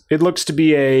tables. It looks to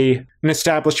be an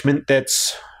establishment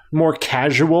that's more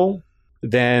casual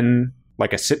than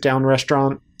like a sit-down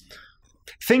restaurant.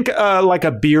 Think like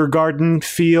a beer garden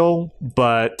feel,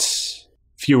 but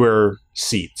fewer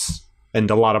seats and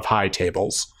a lot of high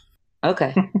tables.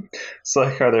 Okay. It's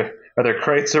like, are there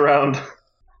crates around?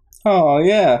 Oh,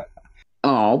 yeah.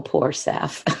 Oh, poor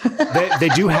Saph. They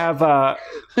do have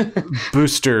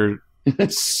booster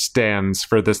stands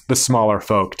for the smaller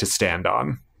folk to stand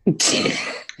on. All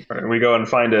right, we go and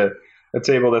find a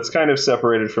table that's kind of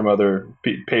separated from other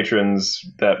patrons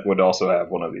that would also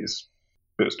have one of these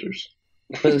boosters.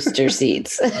 Booster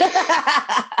seats.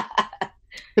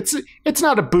 It's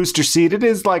not a booster seat. It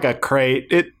is like a crate.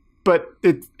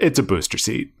 It's a booster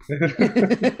seat.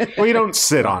 Well, you don't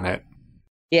sit on it.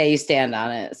 Yeah, you stand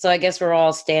on it. So I guess we're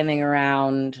all standing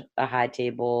around a high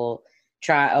table,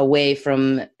 try away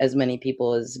from as many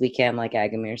people as we can, like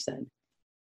Aggamir said.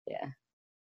 Yeah.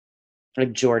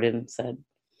 Like Jordan said.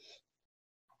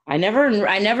 I never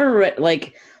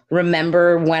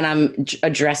remember when I'm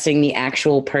addressing the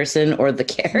actual person or the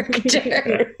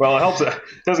character. Well, it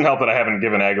doesn't help that I haven't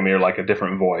given Aggamir like a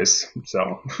different voice.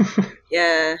 So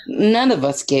Yeah. None of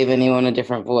us gave anyone a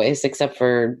different voice except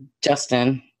for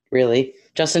Justin, really.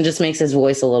 Justin just makes his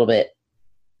voice a little bit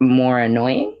more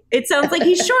annoying. It sounds like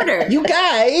he's shorter. You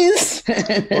guys!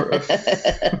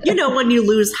 You know when you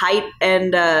lose height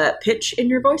and pitch in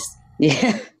your voice?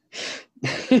 Yeah.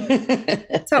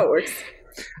 That's how it works.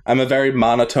 I'm a very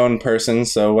monotone person,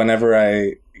 so whenever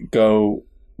I go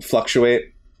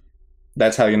fluctuate,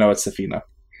 that's how you know it's Safina.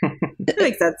 That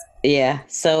makes sense. Yeah.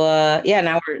 So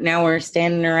now we're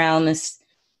standing around this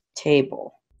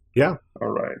table. Yeah. All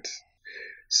right.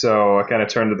 So I kind of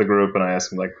turned to the group and I asked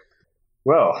them, like,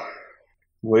 well,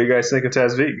 what do you guys think of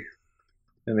Tazvig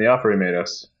and the offer he made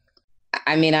us?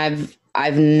 I mean,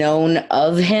 I've known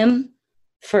of him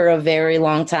for a very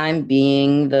long time,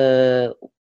 being the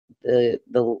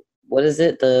what is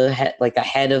it? The head, like the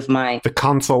head of my The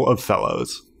Consul of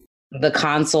Fellows. the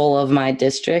consul of my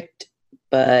district,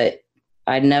 but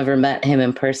I'd never met him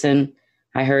in person.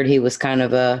 I heard he was kind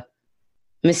of a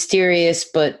mysterious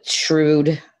but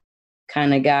shrewd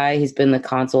kind of guy. He's been the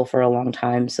consul for a long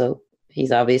time, so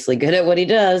he's obviously good at what he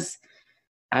does.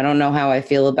 I don't know how I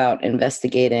feel about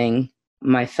investigating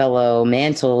my fellow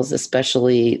mantles,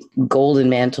 especially golden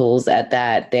mantles at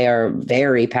that. They are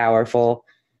very powerful.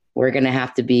 We're going to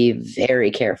have to be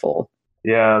very careful.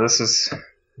 Yeah, this is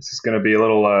going to be a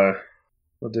little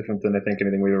different than I think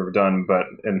anything we've ever done.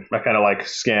 And I kind of like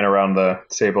scan around the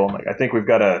table. I'm like, I think we've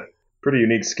got a pretty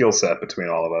unique skill set between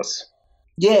all of us.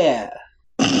 Yeah.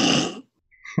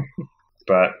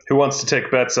 But who wants to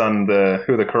take bets on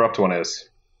who the corrupt one is?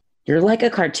 You're like a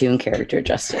cartoon character,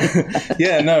 Justin.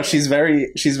 Yeah, no, she's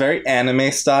very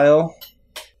anime style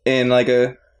in like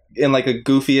a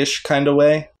goofy-ish kind of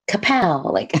way.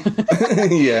 Kapow! Like,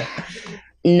 Yeah.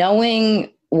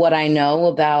 knowing what I know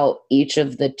about each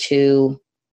of the two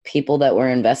people that we're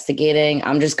investigating,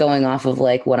 I'm just going off of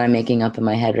like what I'm making up in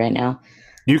my head right now.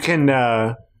 You can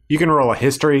roll a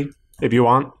history if you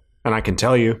want, and I can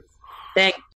tell you.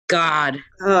 Thank God.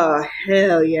 Oh,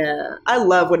 hell yeah. I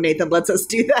love when Nathan lets us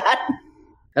do that.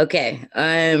 Okay,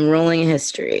 I'm rolling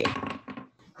history.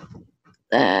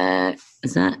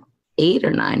 Is that 8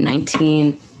 or 9?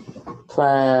 19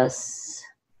 plus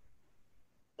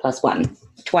 1.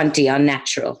 20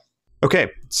 unnatural.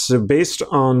 Okay, so based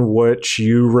on what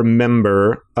you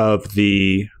remember of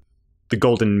the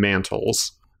Golden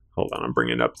Mantles, hold on, I'm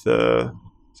bringing up their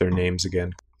names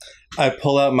again. I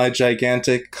pull out my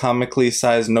gigantic, comically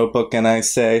sized notebook and I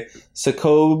say,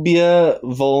 Sokovia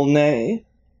Volney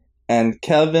and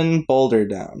Kelvin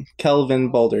Boulderdown.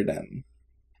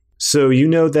 So you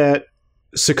know that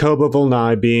Sokoba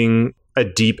Volnai, being a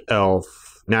deep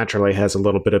elf, naturally has a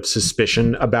little bit of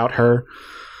suspicion about her.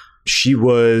 She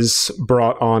was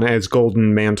brought on as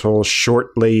Golden Mantle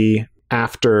shortly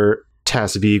after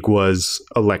Tazvig was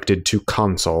elected to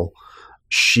consul.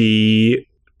 She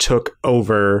took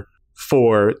over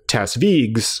for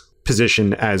Tazvig's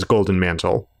position as Golden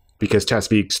Mantle, because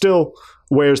Tazvig still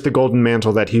wears the Golden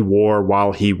Mantle that he wore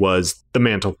while he was the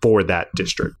mantle for that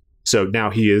district. So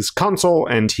now he is consul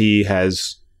and he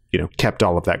has, kept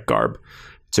all of that garb.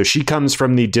 So she comes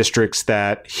from the districts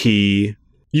that he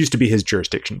used to be his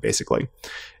jurisdiction, basically.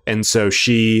 And so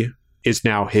she is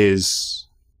now his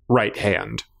right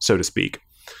hand, so to speak.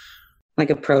 Like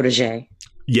a protege.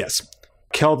 Yes.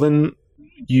 Kelvin,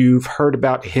 you've heard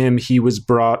about him. He was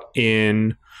brought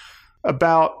in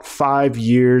about 5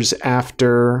 years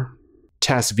after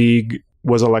Tazvig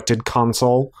was elected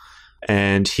consul,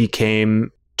 and he came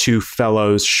to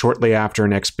Fellows shortly after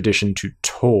an expedition to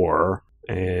Tor,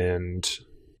 and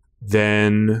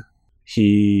then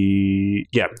he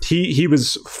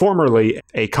was formerly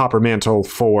a copper mantle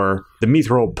for the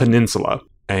Mithril Peninsula,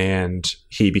 and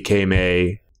he became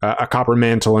a copper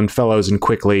mantle in Fellows and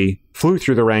quickly flew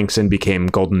through the ranks and became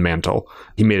Golden Mantle.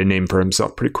 He made a name for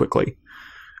himself pretty quickly.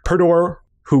 Perdor,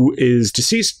 who is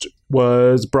deceased,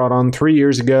 was brought on 3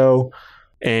 years ago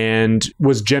and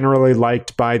was generally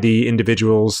liked by the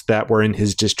individuals that were in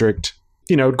his district.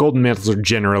 Golden Mantles are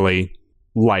generally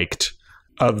liked.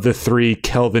 Of the three,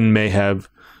 Kelvin may have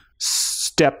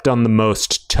stepped on the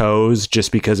most toes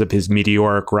just because of his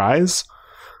meteoric rise.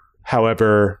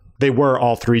 However, they were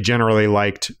all three generally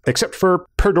liked, except for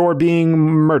Perdor being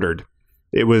murdered.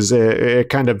 It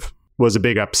kind of was a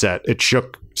big upset. It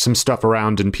shook some stuff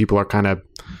around, and people are kind of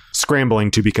scrambling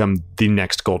to become the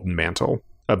next Golden Mantle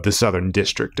of the Southern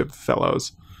District of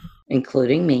Fellows.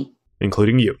 Including me.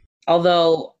 Including you.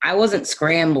 Although I wasn't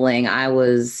scrambling, I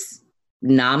was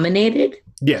nominated.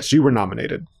 Yes, you were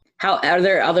nominated. Are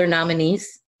there other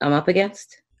nominees I'm up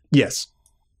against? Yes.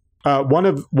 One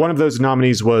of those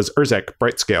nominees was Urzek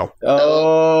Brightscale.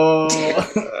 Oh.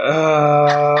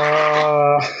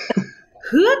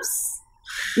 Oops.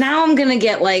 Now I'm gonna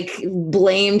get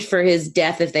blamed for his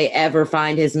death if they ever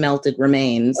find his melted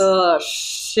remains. Oh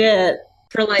shit.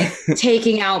 for like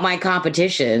taking out my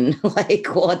competition. Like,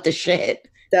 what the shit?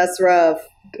 That's rough.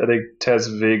 I think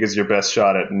Tesvig is your best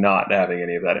shot at not having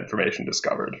any of that information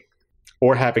discovered.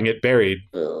 Or having it buried.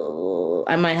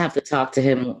 I might have to talk to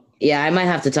him. Yeah, I might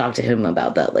have to talk to him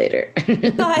about that later.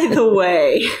 By the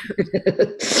way,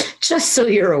 just so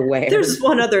you're aware. there's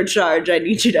one other charge I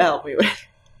need you to help me with.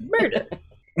 Murder.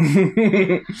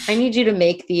 I need you to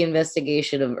make the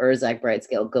investigation of Urzak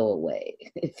Brightscale go away,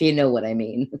 if you know what I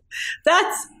mean.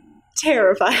 That's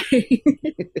terrifying.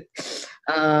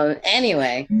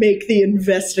 Anyway. Make the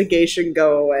investigation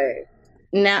go away.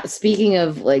 Now, speaking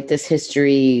of like this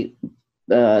history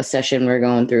session we're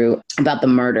going through about the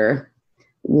murder,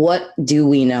 what do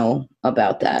we know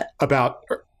about that? About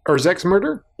Urzek's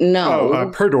murder?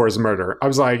 No. Perdor's murder. I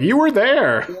was like, you were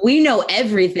there. We know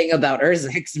everything about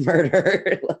Urzek's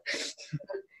murder.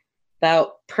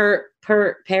 About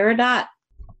Peridot?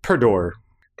 Perdor.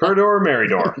 Perdor,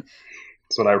 Meridor.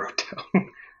 That's what I wrote down.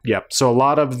 Yep. So a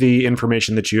lot of the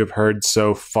information that you have heard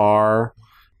so far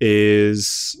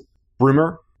is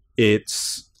rumor.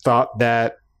 It's thought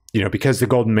that, because the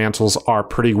Golden Mantles are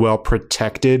pretty well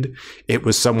protected, it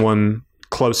was someone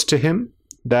close to him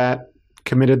that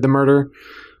committed the murder.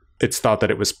 It's thought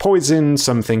that it was poison.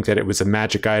 Some think that it was a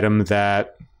magic item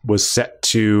that was set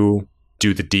to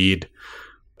do the deed.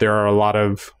 There are a lot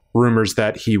of rumors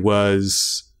that he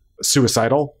was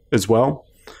suicidal as well.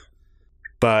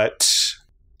 But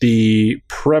the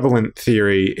prevalent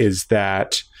theory is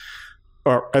that,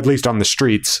 or at least on the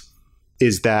streets,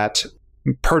 is that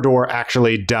Perdor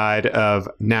actually died of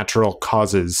natural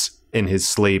causes in his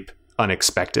sleep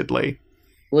unexpectedly.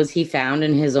 Was he found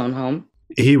in his own home?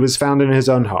 He was found in his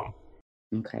own home.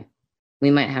 Okay.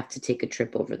 We might have to take a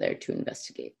trip over there to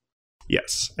investigate.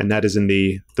 Yes, and that is in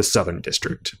the southern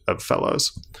district of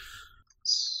Fellows.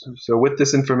 So with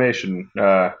this information,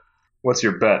 what's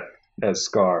your bet as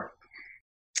Scar?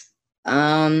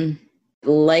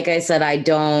 Like I said,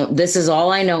 this is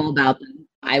all I know about them.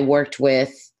 I worked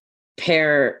with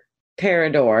Peridor.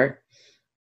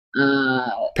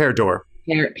 Peridor.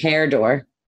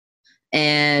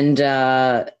 And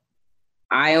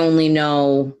I only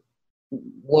know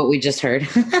what we just heard.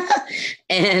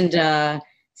 And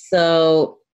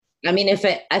so, I mean,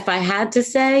 if I had to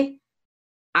say,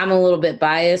 I'm a little bit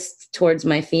biased towards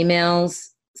my females,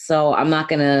 so I'm not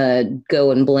going to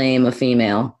go and blame a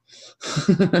female.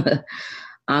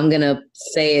 I'm going to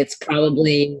say it's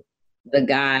probably the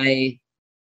guy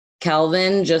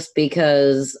Kelvin, just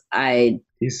because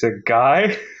He's a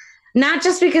guy? Not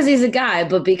just because he's a guy,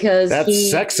 but because that's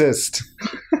sexist.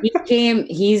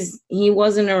 He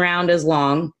wasn't around as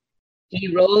long. He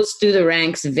rose through the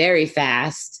ranks very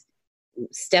fast,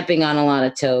 stepping on a lot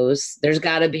of toes. There's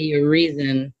got to be a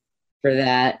reason for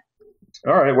that.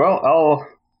 All right, well,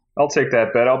 I'll take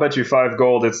that bet. I'll bet you 5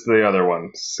 gold it's the other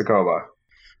one, Sokoba.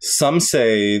 Some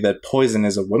say that poison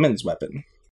is a women's weapon.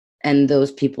 And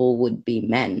those people would be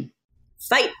men.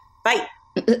 Fight!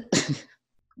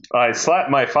 I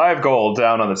slapped my 5 gold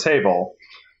down on the table.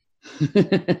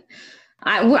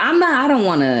 I don't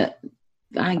want to.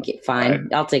 I get fine. Right.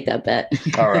 I'll take that bet.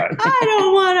 All right. I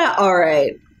don't want to. All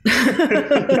right.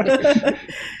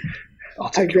 I'll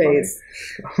take your money.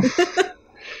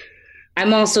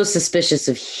 I'm also suspicious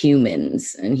of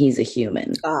humans, and he's a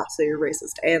human. Ah, so you're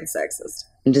racist and sexist.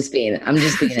 I'm just being an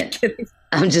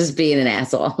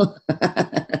asshole.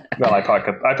 Well, I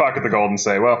pocket the gold and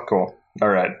say, well, cool. All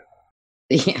right.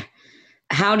 Yeah.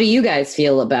 How do you guys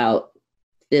feel about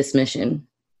this mission?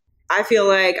 I feel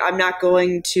like I'm not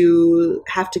going to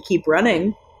have to keep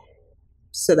running.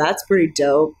 So that's pretty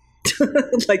dope.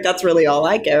 Like, that's really all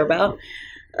I care about.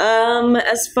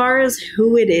 As far as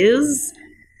who it is,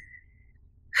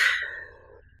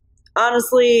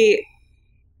 honestly,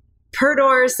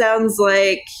 Perdor sounds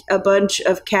like a bunch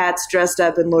of cats dressed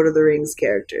up in Lord of the Rings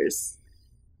characters.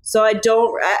 So I've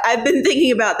been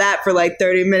thinking about that for like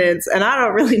 30 minutes, and I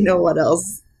don't really know what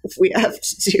else we have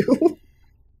to do.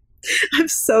 I'm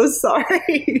so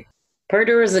sorry.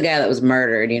 Perdor is the guy that was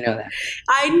murdered, you know that.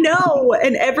 I know,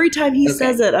 and every time he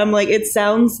says it, I'm like, it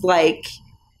sounds like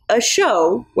a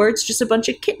show where it's just a bunch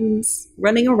of kittens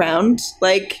running around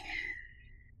like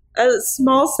a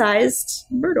small-sized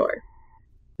Mordor.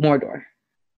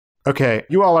 Okay,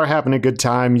 you all are having a good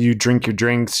time. You drink your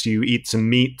drinks, you eat some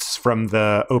meats from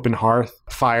the open hearth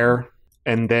fire,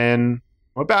 and then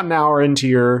about an hour into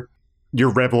your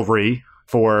revelry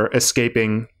for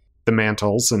escaping the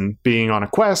mantles and being on a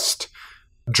quest,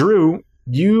 Drew,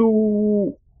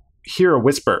 you hear a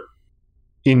whisper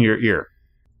in your ear.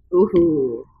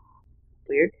 Ooh.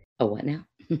 Weird. A what now?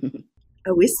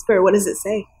 A whisper. What does it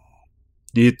say?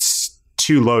 It's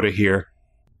too low to hear.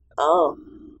 Oh.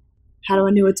 How do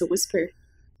I know it's a whisper?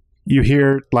 You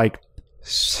hear, like...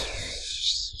 It's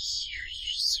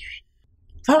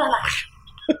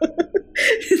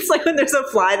like when there's a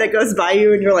fly that goes by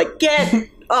you and you're like, get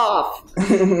off.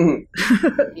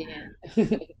 Yeah.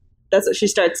 That's what she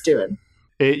starts doing.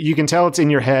 You can tell it's in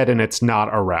your head and it's not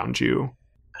around you.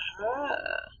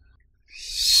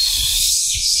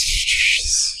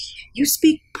 You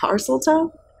speak parcel tongue?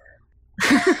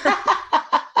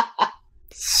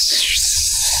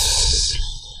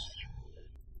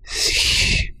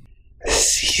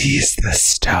 Seize the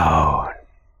stone.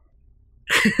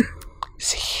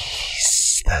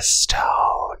 Seize the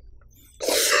stone.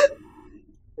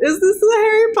 Is this a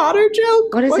Harry Potter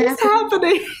joke? What is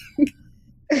happening?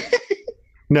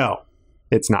 No,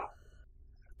 it's not.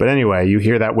 But anyway, you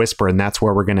hear that whisper, and that's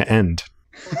where we're going to end.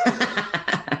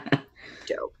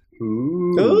 Dope.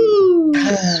 Ooh.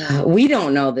 We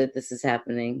don't know that this is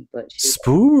happening, but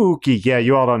Spooky. Yeah,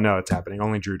 you all don't know it's happening.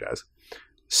 Only Drew does.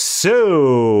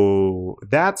 So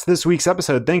that's this week's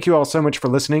episode. Thank you all so much for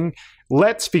listening.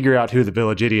 Let's figure out who the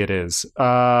village idiot is.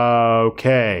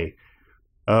 Okay.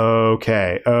 Who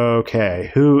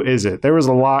is it? There was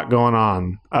a lot going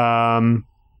on.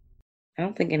 I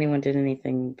don't think anyone did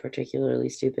anything particularly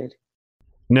stupid.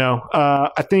 No,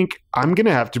 I think I'm going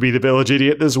to have to be the village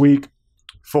idiot this week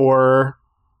for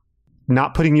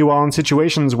not putting you all in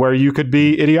situations where you could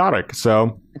be idiotic.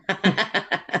 So,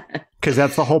 because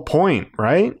that's the whole point,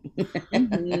 right?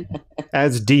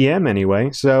 As DM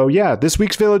anyway. So yeah, this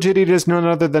week's village idiot is none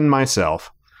other than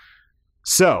myself.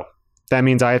 So that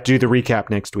means I have to do the recap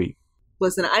next week.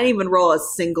 Listen, I didn't even roll a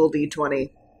single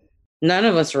D20. None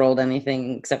of us rolled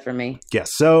anything except for me.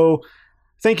 Yes. So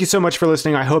thank you so much for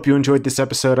listening. I hope you enjoyed this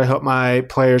episode. I hope my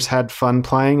players had fun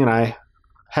playing and I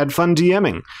had fun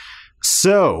DMing.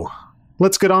 So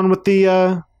let's get on with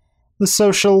the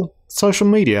social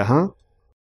media, huh?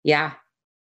 Yeah.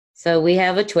 So we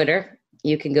have a Twitter.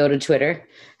 You can go to Twitter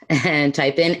and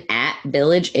type in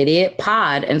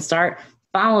 @VillageIdiotPod and start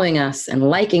following us and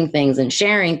liking things and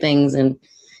sharing things. And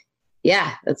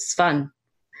yeah, it's fun.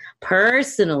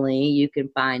 Personally, you can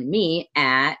find me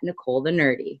at Nicole the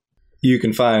Nerdy. You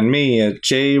can find me at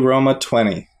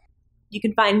JRoma20. You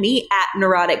can find me at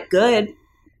Neurotic Good.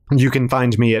 You can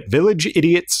find me at Village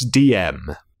Idiots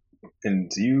DM.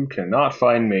 And you cannot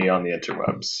find me on the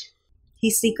interwebs.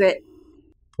 He's secret.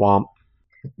 Womp.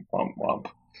 Womp womp.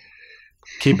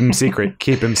 Keep him secret.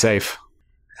 Keep him safe.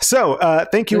 So,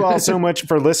 thank you all so much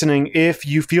for listening. If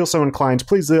you feel so inclined,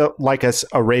 please like us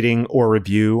a rating or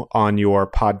review on your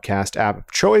podcast app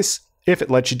of choice. If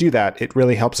it lets you do that, it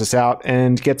really helps us out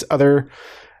and gets other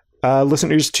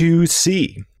listeners to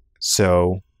see.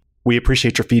 So, we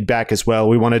appreciate your feedback as well.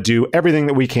 We want to do everything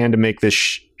that we can to make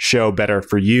this show better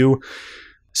for you.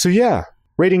 So, yeah,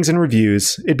 ratings and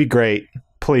reviews. It'd be great.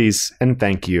 Please and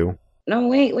thank you. No,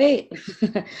 wait.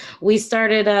 We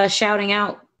started shouting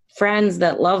out friends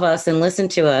that love us and listen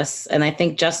to us. And I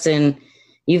think, Justin,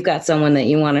 you've got someone that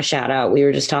you want to shout out. We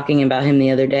were just talking about him the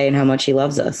other day and how much he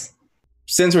loves us.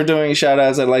 Since we're doing shout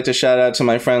outs, I'd like to shout out to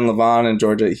my friend Levon in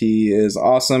Georgia. He is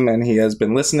awesome and he has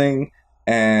been listening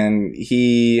and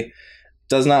he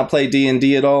does not play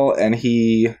D&D at all. And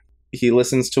he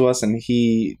listens to us and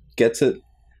he gets it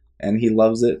and he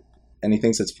loves it and he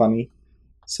thinks it's funny.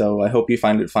 So I hope you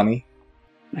find it funny.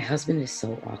 My husband is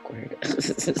so awkward.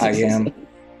 I am.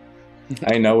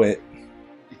 I know it.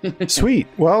 Sweet.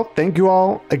 Well, thank you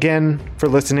all again for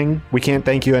listening. We can't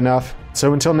thank you enough.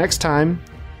 So until next time,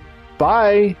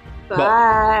 bye.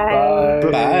 Bye.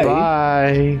 Bye.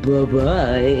 Bye.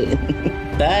 Bye-bye.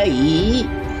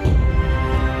 Bye.